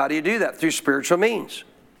Him. How do you do that? Through spiritual means.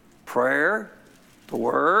 Prayer, the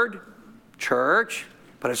Word, church,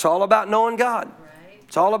 but it's all about knowing God.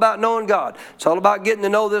 It's all about knowing God. It's all about getting to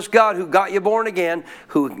know this God who got you born again,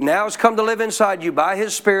 who now has come to live inside you by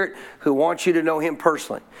His Spirit, who wants you to know Him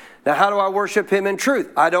personally. Now, how do I worship Him in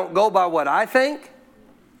truth? I don't go by what I think.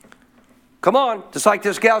 Come on, just like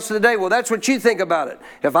this gal said today, well, that's what you think about it.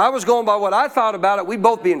 If I was going by what I thought about it, we'd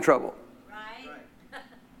both be in trouble.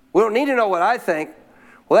 We don't need to know what I think.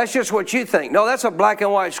 Well, that's just what you think. No, that's a black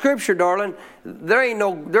and white scripture, darling. There ain't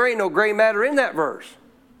no gray matter in that verse.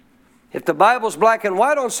 If the Bible's black and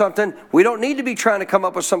white on something, we don't need to be trying to come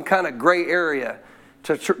up with some kind of gray area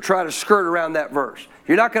to try to skirt around that verse.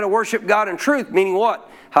 You're not going to worship God in truth, meaning what?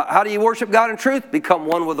 How do you worship God in truth? Become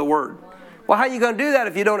one with the Word. Well, how are you going to do that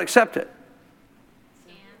if you don't accept it?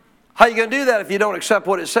 How are you going to do that if you don't accept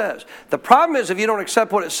what it says? The problem is if you don't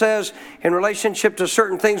accept what it says in relationship to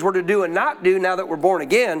certain things we're to do and not do now that we're born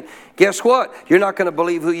again, guess what? You're not going to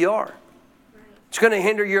believe who you are. It's going to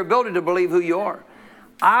hinder your ability to believe who you are.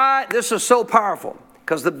 This is so powerful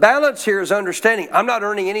because the balance here is understanding I'm not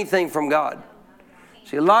earning anything from God.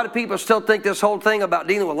 See, a lot of people still think this whole thing about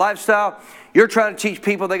dealing with lifestyle, you're trying to teach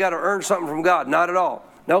people they got to earn something from God. Not at all.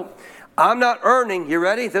 Nope. I'm not earning, you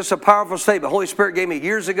ready? This is a powerful statement. Holy Spirit gave me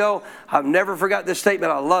years ago. I've never forgot this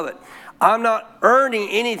statement. I love it. I'm not earning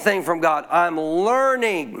anything from God. I'm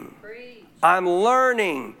learning. I'm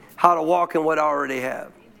learning how to walk in what I already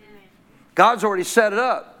have. God's already set it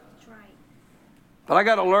up. But I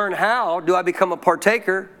got to learn how do I become a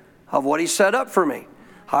partaker of what He set up for me.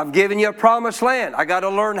 I've given you a promised land. I got to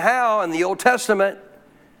learn how in the Old Testament.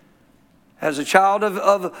 As a child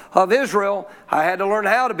of Israel, I had to learn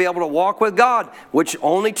how to be able to walk with God, which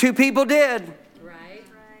only 2 people did.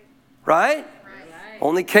 Right?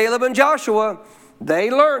 Only Caleb and Joshua. They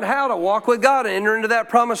learned how to walk with God and enter into that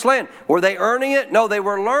promised land. Were they earning it? No, they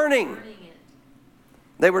were learning.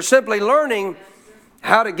 They were simply learning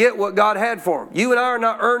how to get what God had for them. You and I are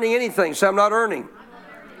not earning anything. Say, I'm not earning.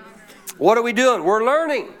 What are we doing? We're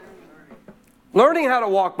learning. Learning how to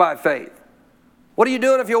walk by faith. What are you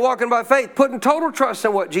doing if you're walking by faith? Putting total trust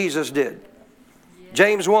in what Jesus did.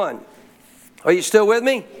 James 1. Are you still with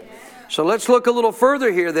me? So let's look a little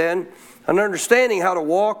further here then, and understanding how to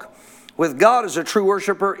walk with God as a true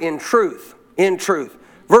worshiper in truth. In truth.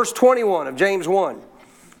 Verse 21 of James 1.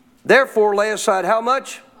 Therefore lay aside how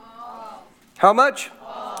much? How much?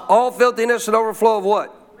 All filthiness and overflow of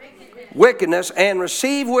what? Wickedness. And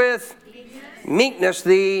receive with meekness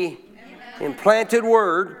the implanted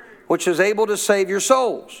word, which is able to save your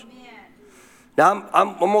souls. Now,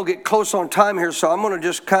 I'm going to get close on time here, so I'm going to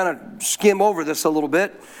just kind of skim over this a little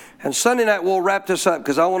bit. And Sunday night we'll wrap this up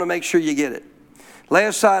because I want to make sure you get it. Lay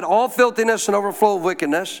aside all filthiness and overflow of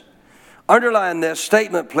wickedness. Underline this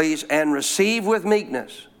statement, please, and receive with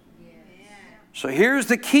meekness. So here's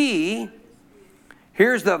the key.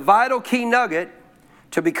 Here's the vital key nugget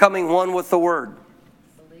to becoming one with the Word.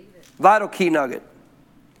 Vital key nugget.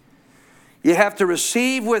 You have to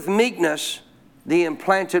receive with meekness the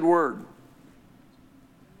implanted word.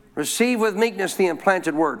 Receive with meekness the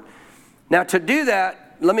implanted word. Now to do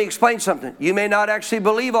that, let me explain something. You may not actually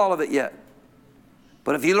believe all of it yet.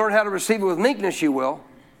 But if you learn how to receive it with meekness, you will.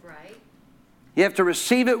 Right. You have to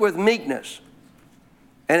receive it with meekness.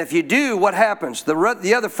 And if you do, what happens?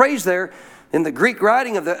 The other phrase there in the Greek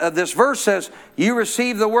writing of this verse says, you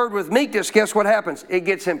receive the word with meekness. Guess what happens? It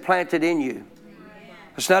gets implanted in you.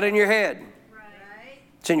 It's not in your head.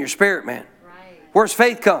 It's in your spirit, man. Where's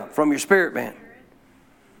faith come? From your spirit, man.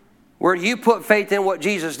 Where do you put faith in what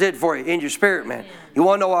Jesus did for you? In your spirit, man. You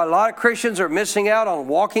want to know why a lot of Christians are missing out on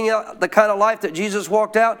walking out the kind of life that Jesus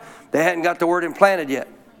walked out? They hadn't got the word implanted yet.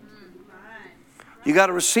 You got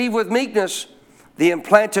to receive with meekness the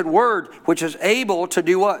implanted word, which is able to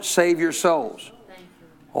do what? Save your souls.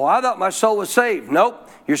 Oh, I thought my soul was saved. Nope,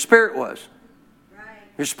 your spirit was.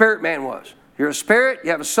 Your spirit man was. You're a spirit,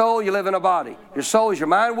 you have a soul, you live in a body. Your soul is your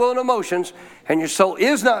mind, will, and emotions, and your soul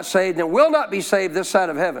is not saved and will not be saved this side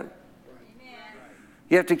of heaven.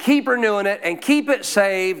 You have to keep renewing it and keep it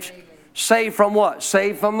saved. Saved from what?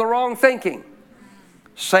 Saved from the wrong thinking.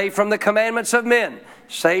 Saved from the commandments of men.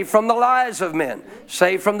 Saved from the lies of men.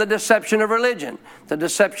 Saved from the deception of religion. The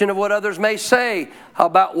deception of what others may say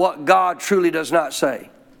about what God truly does not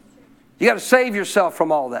say. You got to save yourself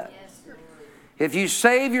from all that. If you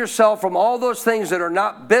save yourself from all those things that are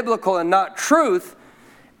not biblical and not truth,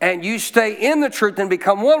 and you stay in the truth and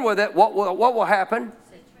become one with it, what will happen?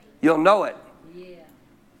 You'll know it.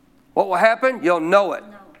 What will happen? You'll know it.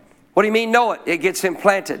 What do you mean know it? It gets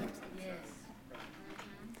implanted.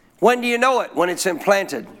 When do you know it? When it's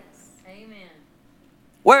implanted.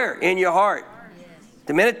 Where? In your heart.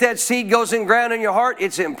 The minute that seed goes in ground in your heart,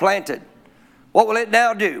 it's implanted. What will it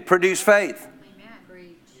now do? Produce faith.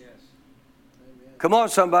 Come on,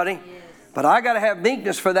 somebody. But I got to have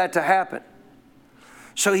meekness for that to happen.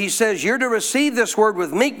 So he says, you're to receive this word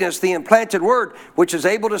with meekness, the implanted word, which is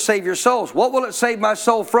able to save your souls. What will it save my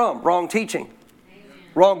soul from? Wrong teaching.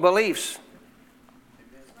 Wrong beliefs.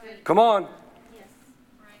 Come on.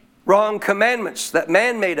 Wrong commandments that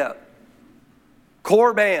man made up.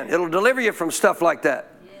 Korban. It'll deliver you from stuff like that.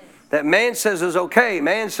 That man says is okay.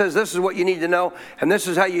 Man says this is what you need to know, and this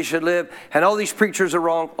is how you should live, and all these preachers are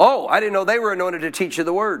wrong. Oh, I didn't know they were anointed to teach you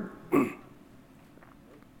the word.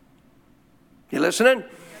 You listening?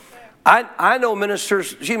 I know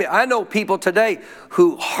ministers, I know people today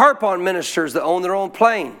who harp on ministers that own their own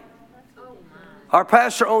plane. Our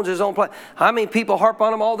pastor owns his own plane. I mean, people harp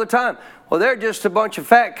on them all the time. Well, they're just a bunch of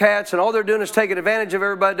fat cats, and all they're doing is taking advantage of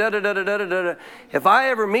everybody. If I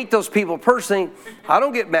ever meet those people personally, I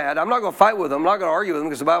don't get mad. I'm not going to fight with them. I'm not going to argue with them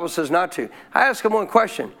because the Bible says not to. I ask them one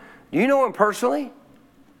question. Do you know him personally?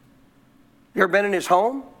 You ever been in his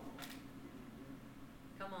home?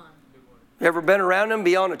 Come on. You ever been around him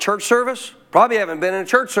beyond a church service? Probably haven't been in a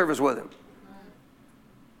church service with him.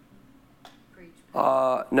 Preach.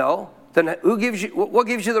 No. then what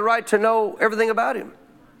gives you the right to know everything about him?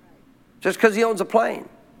 Just because he owns a plane.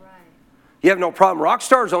 You have no problem rock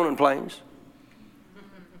stars owning planes.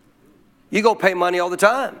 You go pay money all the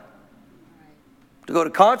time to go to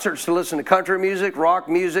concerts, to listen to country music, rock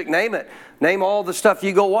music, name it. Name all the stuff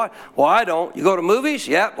you go watch. Well, I don't. You go to movies?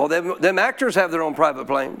 Yeah. Well, them actors have their own private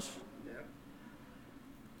planes.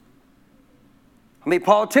 I mean,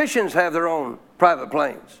 politicians have their own private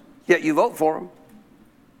planes, yet you vote for them.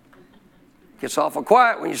 Gets awful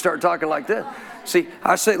quiet when you start talking like this. See,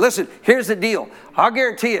 I say, listen, here's the deal. I'll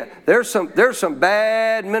guarantee you, there's some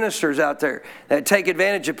bad ministers out there that take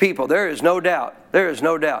advantage of people. There is no doubt. There is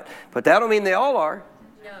no doubt. But that don't mean they all are.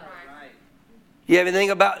 No. You have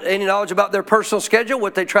any knowledge about their personal schedule,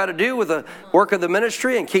 what they try to do with the work of the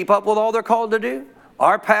ministry and keep up with all they're called to do?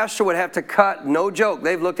 Our pastor would have to cut, no joke.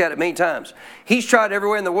 They've looked at it many times. He's tried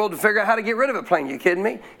everywhere in the world to figure out how to get rid of a plane. You kidding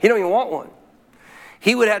me? He don't even want one.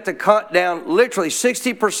 He would have to cut down literally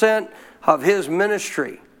 60% of his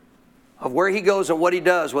ministry, of where he goes and what he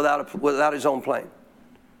does without his own plane.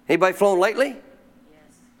 Anybody flown lately? Yes.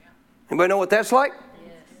 Anybody know what that's like?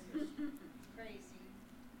 Yes.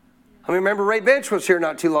 I mean, remember Ray Bench was here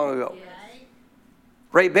not too long ago. Yes.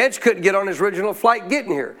 Ray Bench couldn't get on his original flight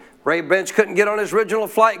getting here. Ray Bench couldn't get on his original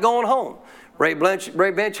flight going home. Ray Bench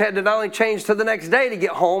had to not only change to the next day to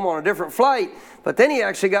get home on a different flight, but then he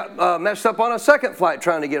actually got messed up on a second flight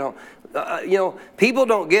trying to get home. People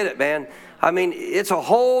don't get it, man. I mean, it's a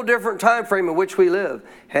whole different time frame in which we live.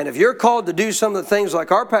 And if you're called to do some of the things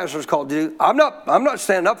like our pastor's called to do, I'm not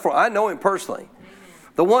standing up for it. I know him personally. Amen.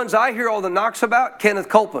 The ones I hear all the knocks about, Kenneth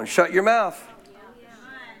Copeland, shut your mouth.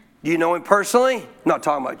 Do you know him personally? I'm not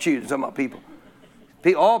talking about you, I'm talking about people.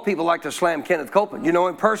 All people like to slam Kenneth Copeland. You know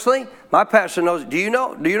him personally? My pastor knows. Do you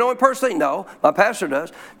know him personally? No, my pastor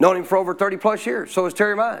does. Known him for over 30 plus years. So has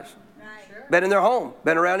Terry Mize. Right. Been in their home.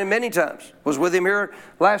 Been around him many times. Was with him here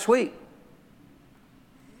last week.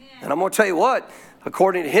 Amen. And I'm going to tell you what,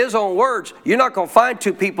 according to his own words, you're not going to find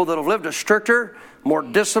two people that have lived a stricter, more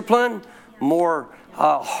disciplined, more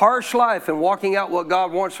harsh life and walking out what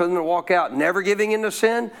God wants for them to walk out. Never giving into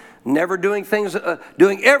sin. Never doing things,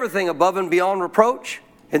 doing everything above and beyond reproach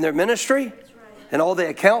in their ministry and all they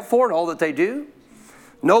account for and all that they do.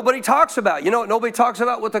 Nobody talks about. You know what nobody talks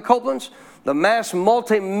about with the Copelands? The mass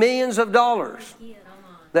multi-millions of dollars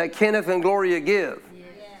that Kenneth and Gloria give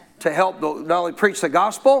to help not only preach the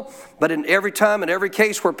gospel, but in every time, in every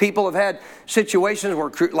case where people have had situations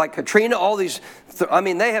where, like Katrina, all these,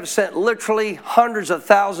 they have sent literally hundreds of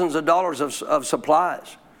thousands of dollars of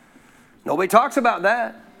supplies. Nobody talks about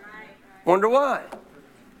that. Wonder why?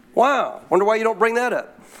 Wow. Wonder why you don't bring that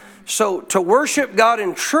up. So to worship God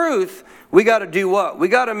in truth, we got to do what? We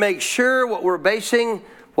got to make sure what we're basing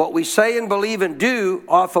what we say and believe and do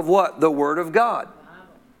off of what? The Word of God.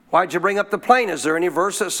 Why'd you bring up the plane? Is there any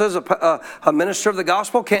verse that says a minister of the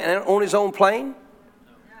gospel can't own his own plane?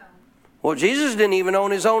 Well, Jesus didn't even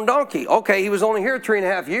own his own donkey. Okay, he was only here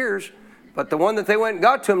 3.5 years, but the one that they went and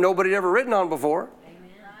got to him, nobody had ever ridden on before.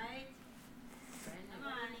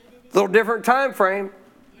 Little different time frame.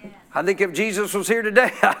 Yes. I think if Jesus was here today,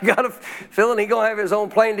 I got a feeling he's going to have his own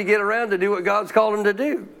plane to get around to do what God's called him to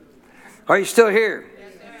do. Are you still here?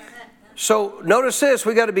 Yes, so notice this.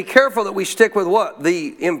 We got to be careful that we stick with what?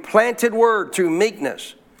 The implanted word through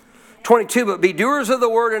meekness. 22, but be doers of the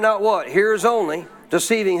word and not what? Hearers only,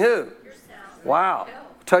 deceiving who? Wow.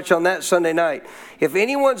 Touch on that Sunday night. If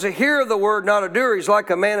anyone's a hearer of the word, not a doer, he's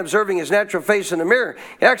like a man observing his natural face in the mirror.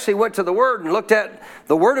 He actually went to the word and looked at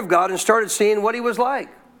the word of God and started seeing what he was like.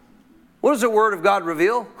 What does the word of God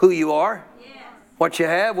reveal? Who you are, yes. What you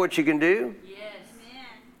have, what you can do. Yes.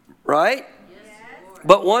 Right? Yes.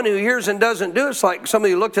 But one who hears and doesn't do, it's like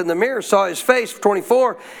somebody who looked in the mirror, saw his face,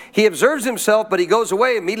 24. He observes himself, but he goes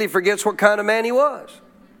away, immediately forgets what kind of man he was.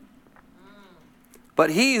 But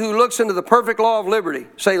he who looks into the perfect law of liberty,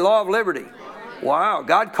 say law of liberty. Wow,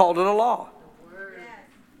 God called it a law.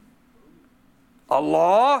 A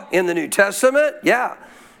law in the New Testament? Yeah.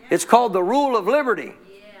 It's called the rule of liberty.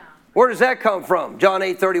 Where does that come from? John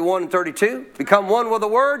 8:31 and 32. Become one with the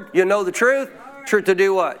word. You know the truth. Truth to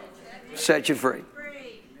do what? Set you free.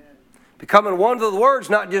 Becoming one with the word is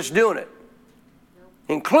not just doing it.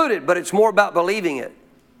 Included, but it's more about believing it.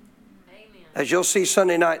 As you'll see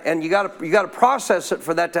Sunday night. And you got to process it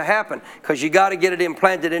for that to happen, because you got to get it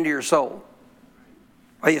implanted into your soul.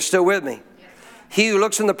 Are you still with me? He who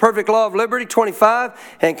looks in the perfect law of liberty, 25,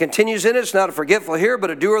 and continues in it, is not a forgetful hearer, but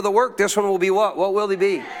a doer of the work. This one will be what? What will he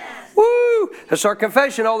be? Yes. Woo! That's our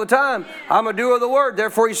confession all the time. I'm a doer of the word.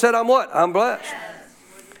 Therefore he said I'm what? I'm blessed. Yes.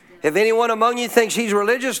 If anyone among you thinks he's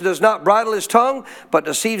religious, does not bridle his tongue, but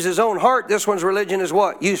deceives his own heart, this one's religion is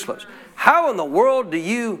what? Useless. How in the world do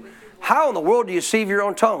you deceive your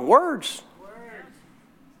own tongue? Words.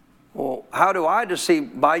 Well, how do I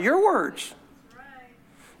deceive? By your words.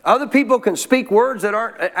 Other people can speak words that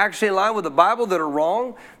aren't actually in line with the Bible, that are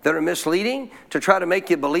wrong, that are misleading, to try to make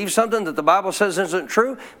you believe something that the Bible says isn't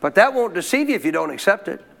true. But that won't deceive you if you don't accept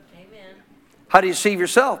it. Amen. How do you deceive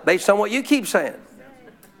yourself? Based on what you keep saying.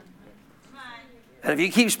 And if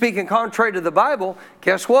you keep speaking contrary to the Bible,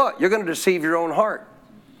 guess what? You're going to deceive your own heart.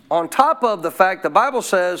 On top of the fact the Bible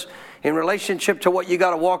says, in relationship to what you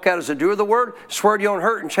got to walk out as a doer of the word, swear you won't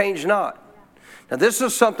hurt and change not. Now this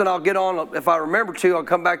is something I'll get on, if I remember to, I'll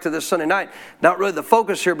come back to this Sunday night. Not really the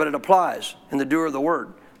focus here, but it applies in the doer of the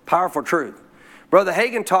word. Powerful truth. Brother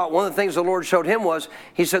Hagin taught, one of the things the Lord showed him was,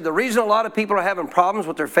 he said the reason a lot of people are having problems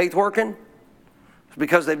with their faith working is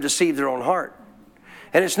because they've deceived their own heart.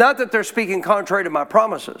 And it's not that they're speaking contrary to my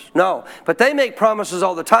promises. No. But they make promises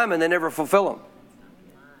all the time and they never fulfill them.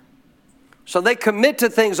 So they commit to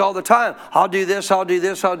things all the time. I'll do this, I'll do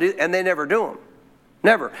this, I'll do... And they never do them.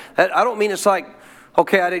 Never. I don't mean it's like,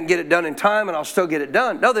 okay, I didn't get it done in time and I'll still get it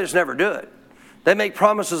done. No, they just never do it. They make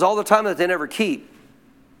promises all the time that they never keep.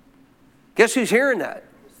 Guess who's hearing that?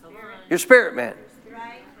 Your spirit, man.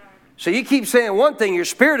 So you keep saying one thing, your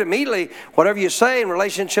spirit immediately, whatever you say in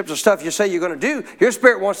relationships and stuff you say you're going to do, your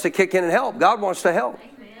spirit wants to kick in and help. God wants to help.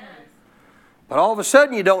 Amen. But all of a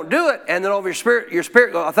sudden you don't do it, and then over your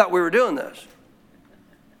spirit goes, I thought we were doing this.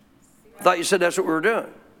 I thought you said that's what we were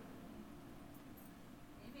doing.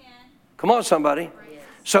 Amen. Come on, somebody.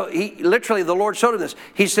 So the Lord showed him this.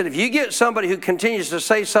 He said, if you get somebody who continues to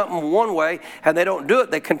say something one way and they don't do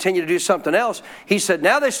it, they continue to do something else. He said,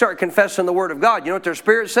 now they start confessing the word of God. You know what their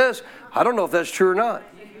spirit says? I don't know if that's true or not.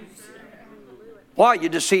 Why? You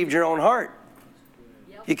deceived your own heart.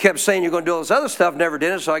 You kept saying you're going to do all this other stuff, never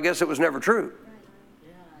did it, so I guess it was never true.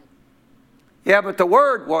 Yeah, but the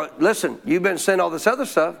word, well, listen, you've been saying all this other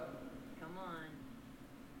stuff.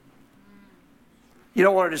 You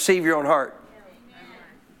don't want to deceive your own heart.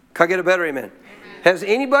 Can I get a better amen? Amen? Has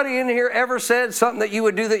anybody in here ever said something that you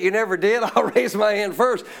would do that you never did? I'll raise my hand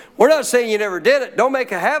first. We're not saying you never did it. Don't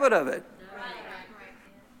make a habit of it.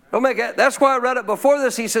 Don't make it. That's why I read it before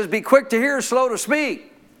this. He says, be quick to hear, slow to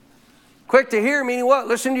speak. Quick to hear meaning what?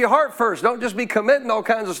 Listen to your heart first. Don't just be committing all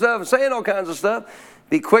kinds of stuff and saying all kinds of stuff.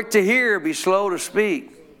 Be quick to hear, be slow to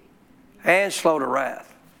speak, and slow to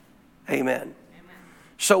wrath. Amen.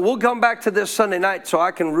 So we'll come back to this Sunday night so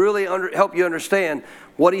I can really help you understand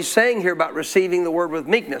what he's saying here about receiving the word with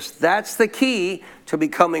meekness. That's the key to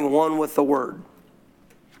becoming one with the word.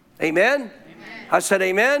 Amen? Amen. I said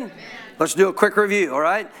amen? Amen. Let's do a quick review, all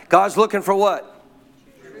right? God's looking for what?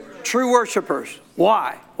 True worshipers.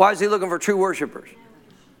 Why? Why is he looking for true worshipers?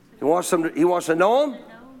 He wants to know him.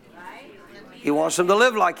 He wants them to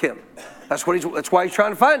live like him. That's why he's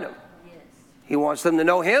trying to find them. He wants them to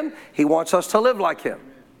know him. He wants us to live like him.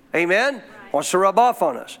 Amen? Wants to rub off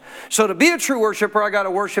on us. So to be a true worshiper, I got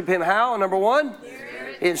to worship him how? Number one?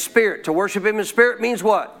 In spirit. To worship him in spirit means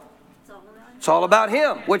what? It's all about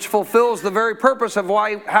him, which fulfills the very purpose of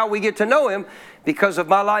how we get to know him. Because if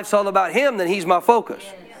my life's all about him, then he's my focus.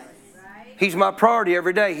 He's my priority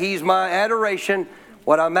every day. He's my adoration,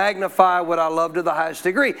 what I magnify, what I love to the highest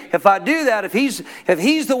degree. If I do that, if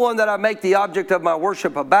he's the one that I make the object of my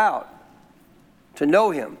worship about, to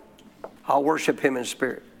know him, I'll worship him in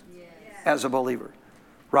spirit as a believer.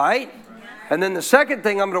 Right? And then the second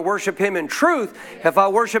thing, I'm going to worship him in truth. If I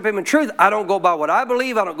worship him in truth, I don't go by what I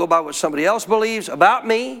believe. I don't go by what somebody else believes about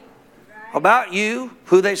me, about you,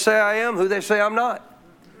 who they say I am, who they say I'm not.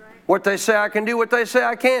 What they say I can do, what they say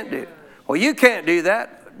I can't do. Well, you can't do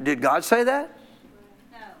that. Did God say that?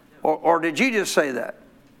 Or did you just say that?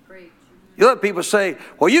 You let people say,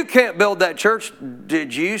 well, you can't build that church.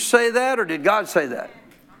 Did you say that or did God say that?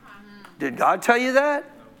 Did God tell you that?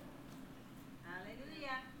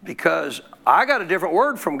 Because I got a different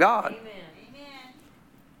word from God.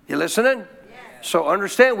 You listening? So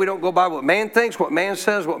understand, we don't go by what man thinks, what man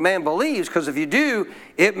says, what man believes. Because if you do,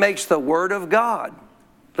 it makes the word of God.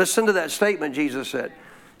 Listen to that statement Jesus said.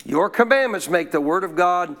 Your commandments make the word of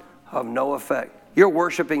God of no effect. You're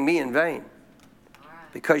worshiping me in vain.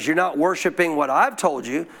 Because you're not worshiping what I've told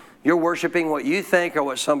you. You're worshiping what you think or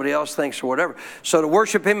what somebody else thinks or whatever. So to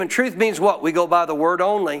worship him in truth means what? We go by the word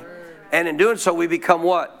only. And in doing so, we become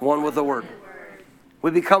what? One with the word.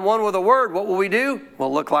 We become one with the word. What will we do?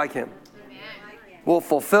 We'll look like him. We'll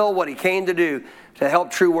fulfill what he came to do, to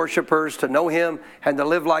help true worshipers to know him and to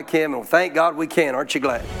live like him. And thank God we can. Aren't you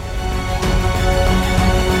glad?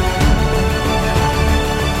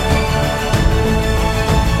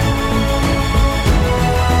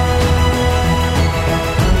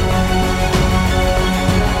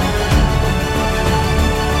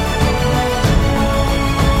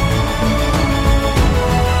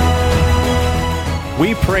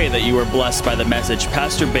 We pray that you were blessed by the message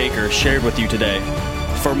Pastor Baker shared with you today.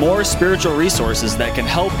 For more spiritual resources that can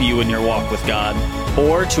help you in your walk with God,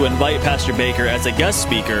 or to invite Pastor Baker as a guest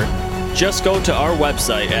speaker, just go to our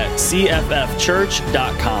website at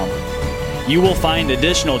cffchurch.com. You will find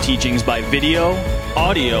additional teachings by video,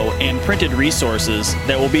 audio, and printed resources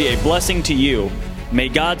that will be a blessing to you. May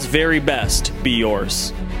God's very best be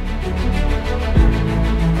yours.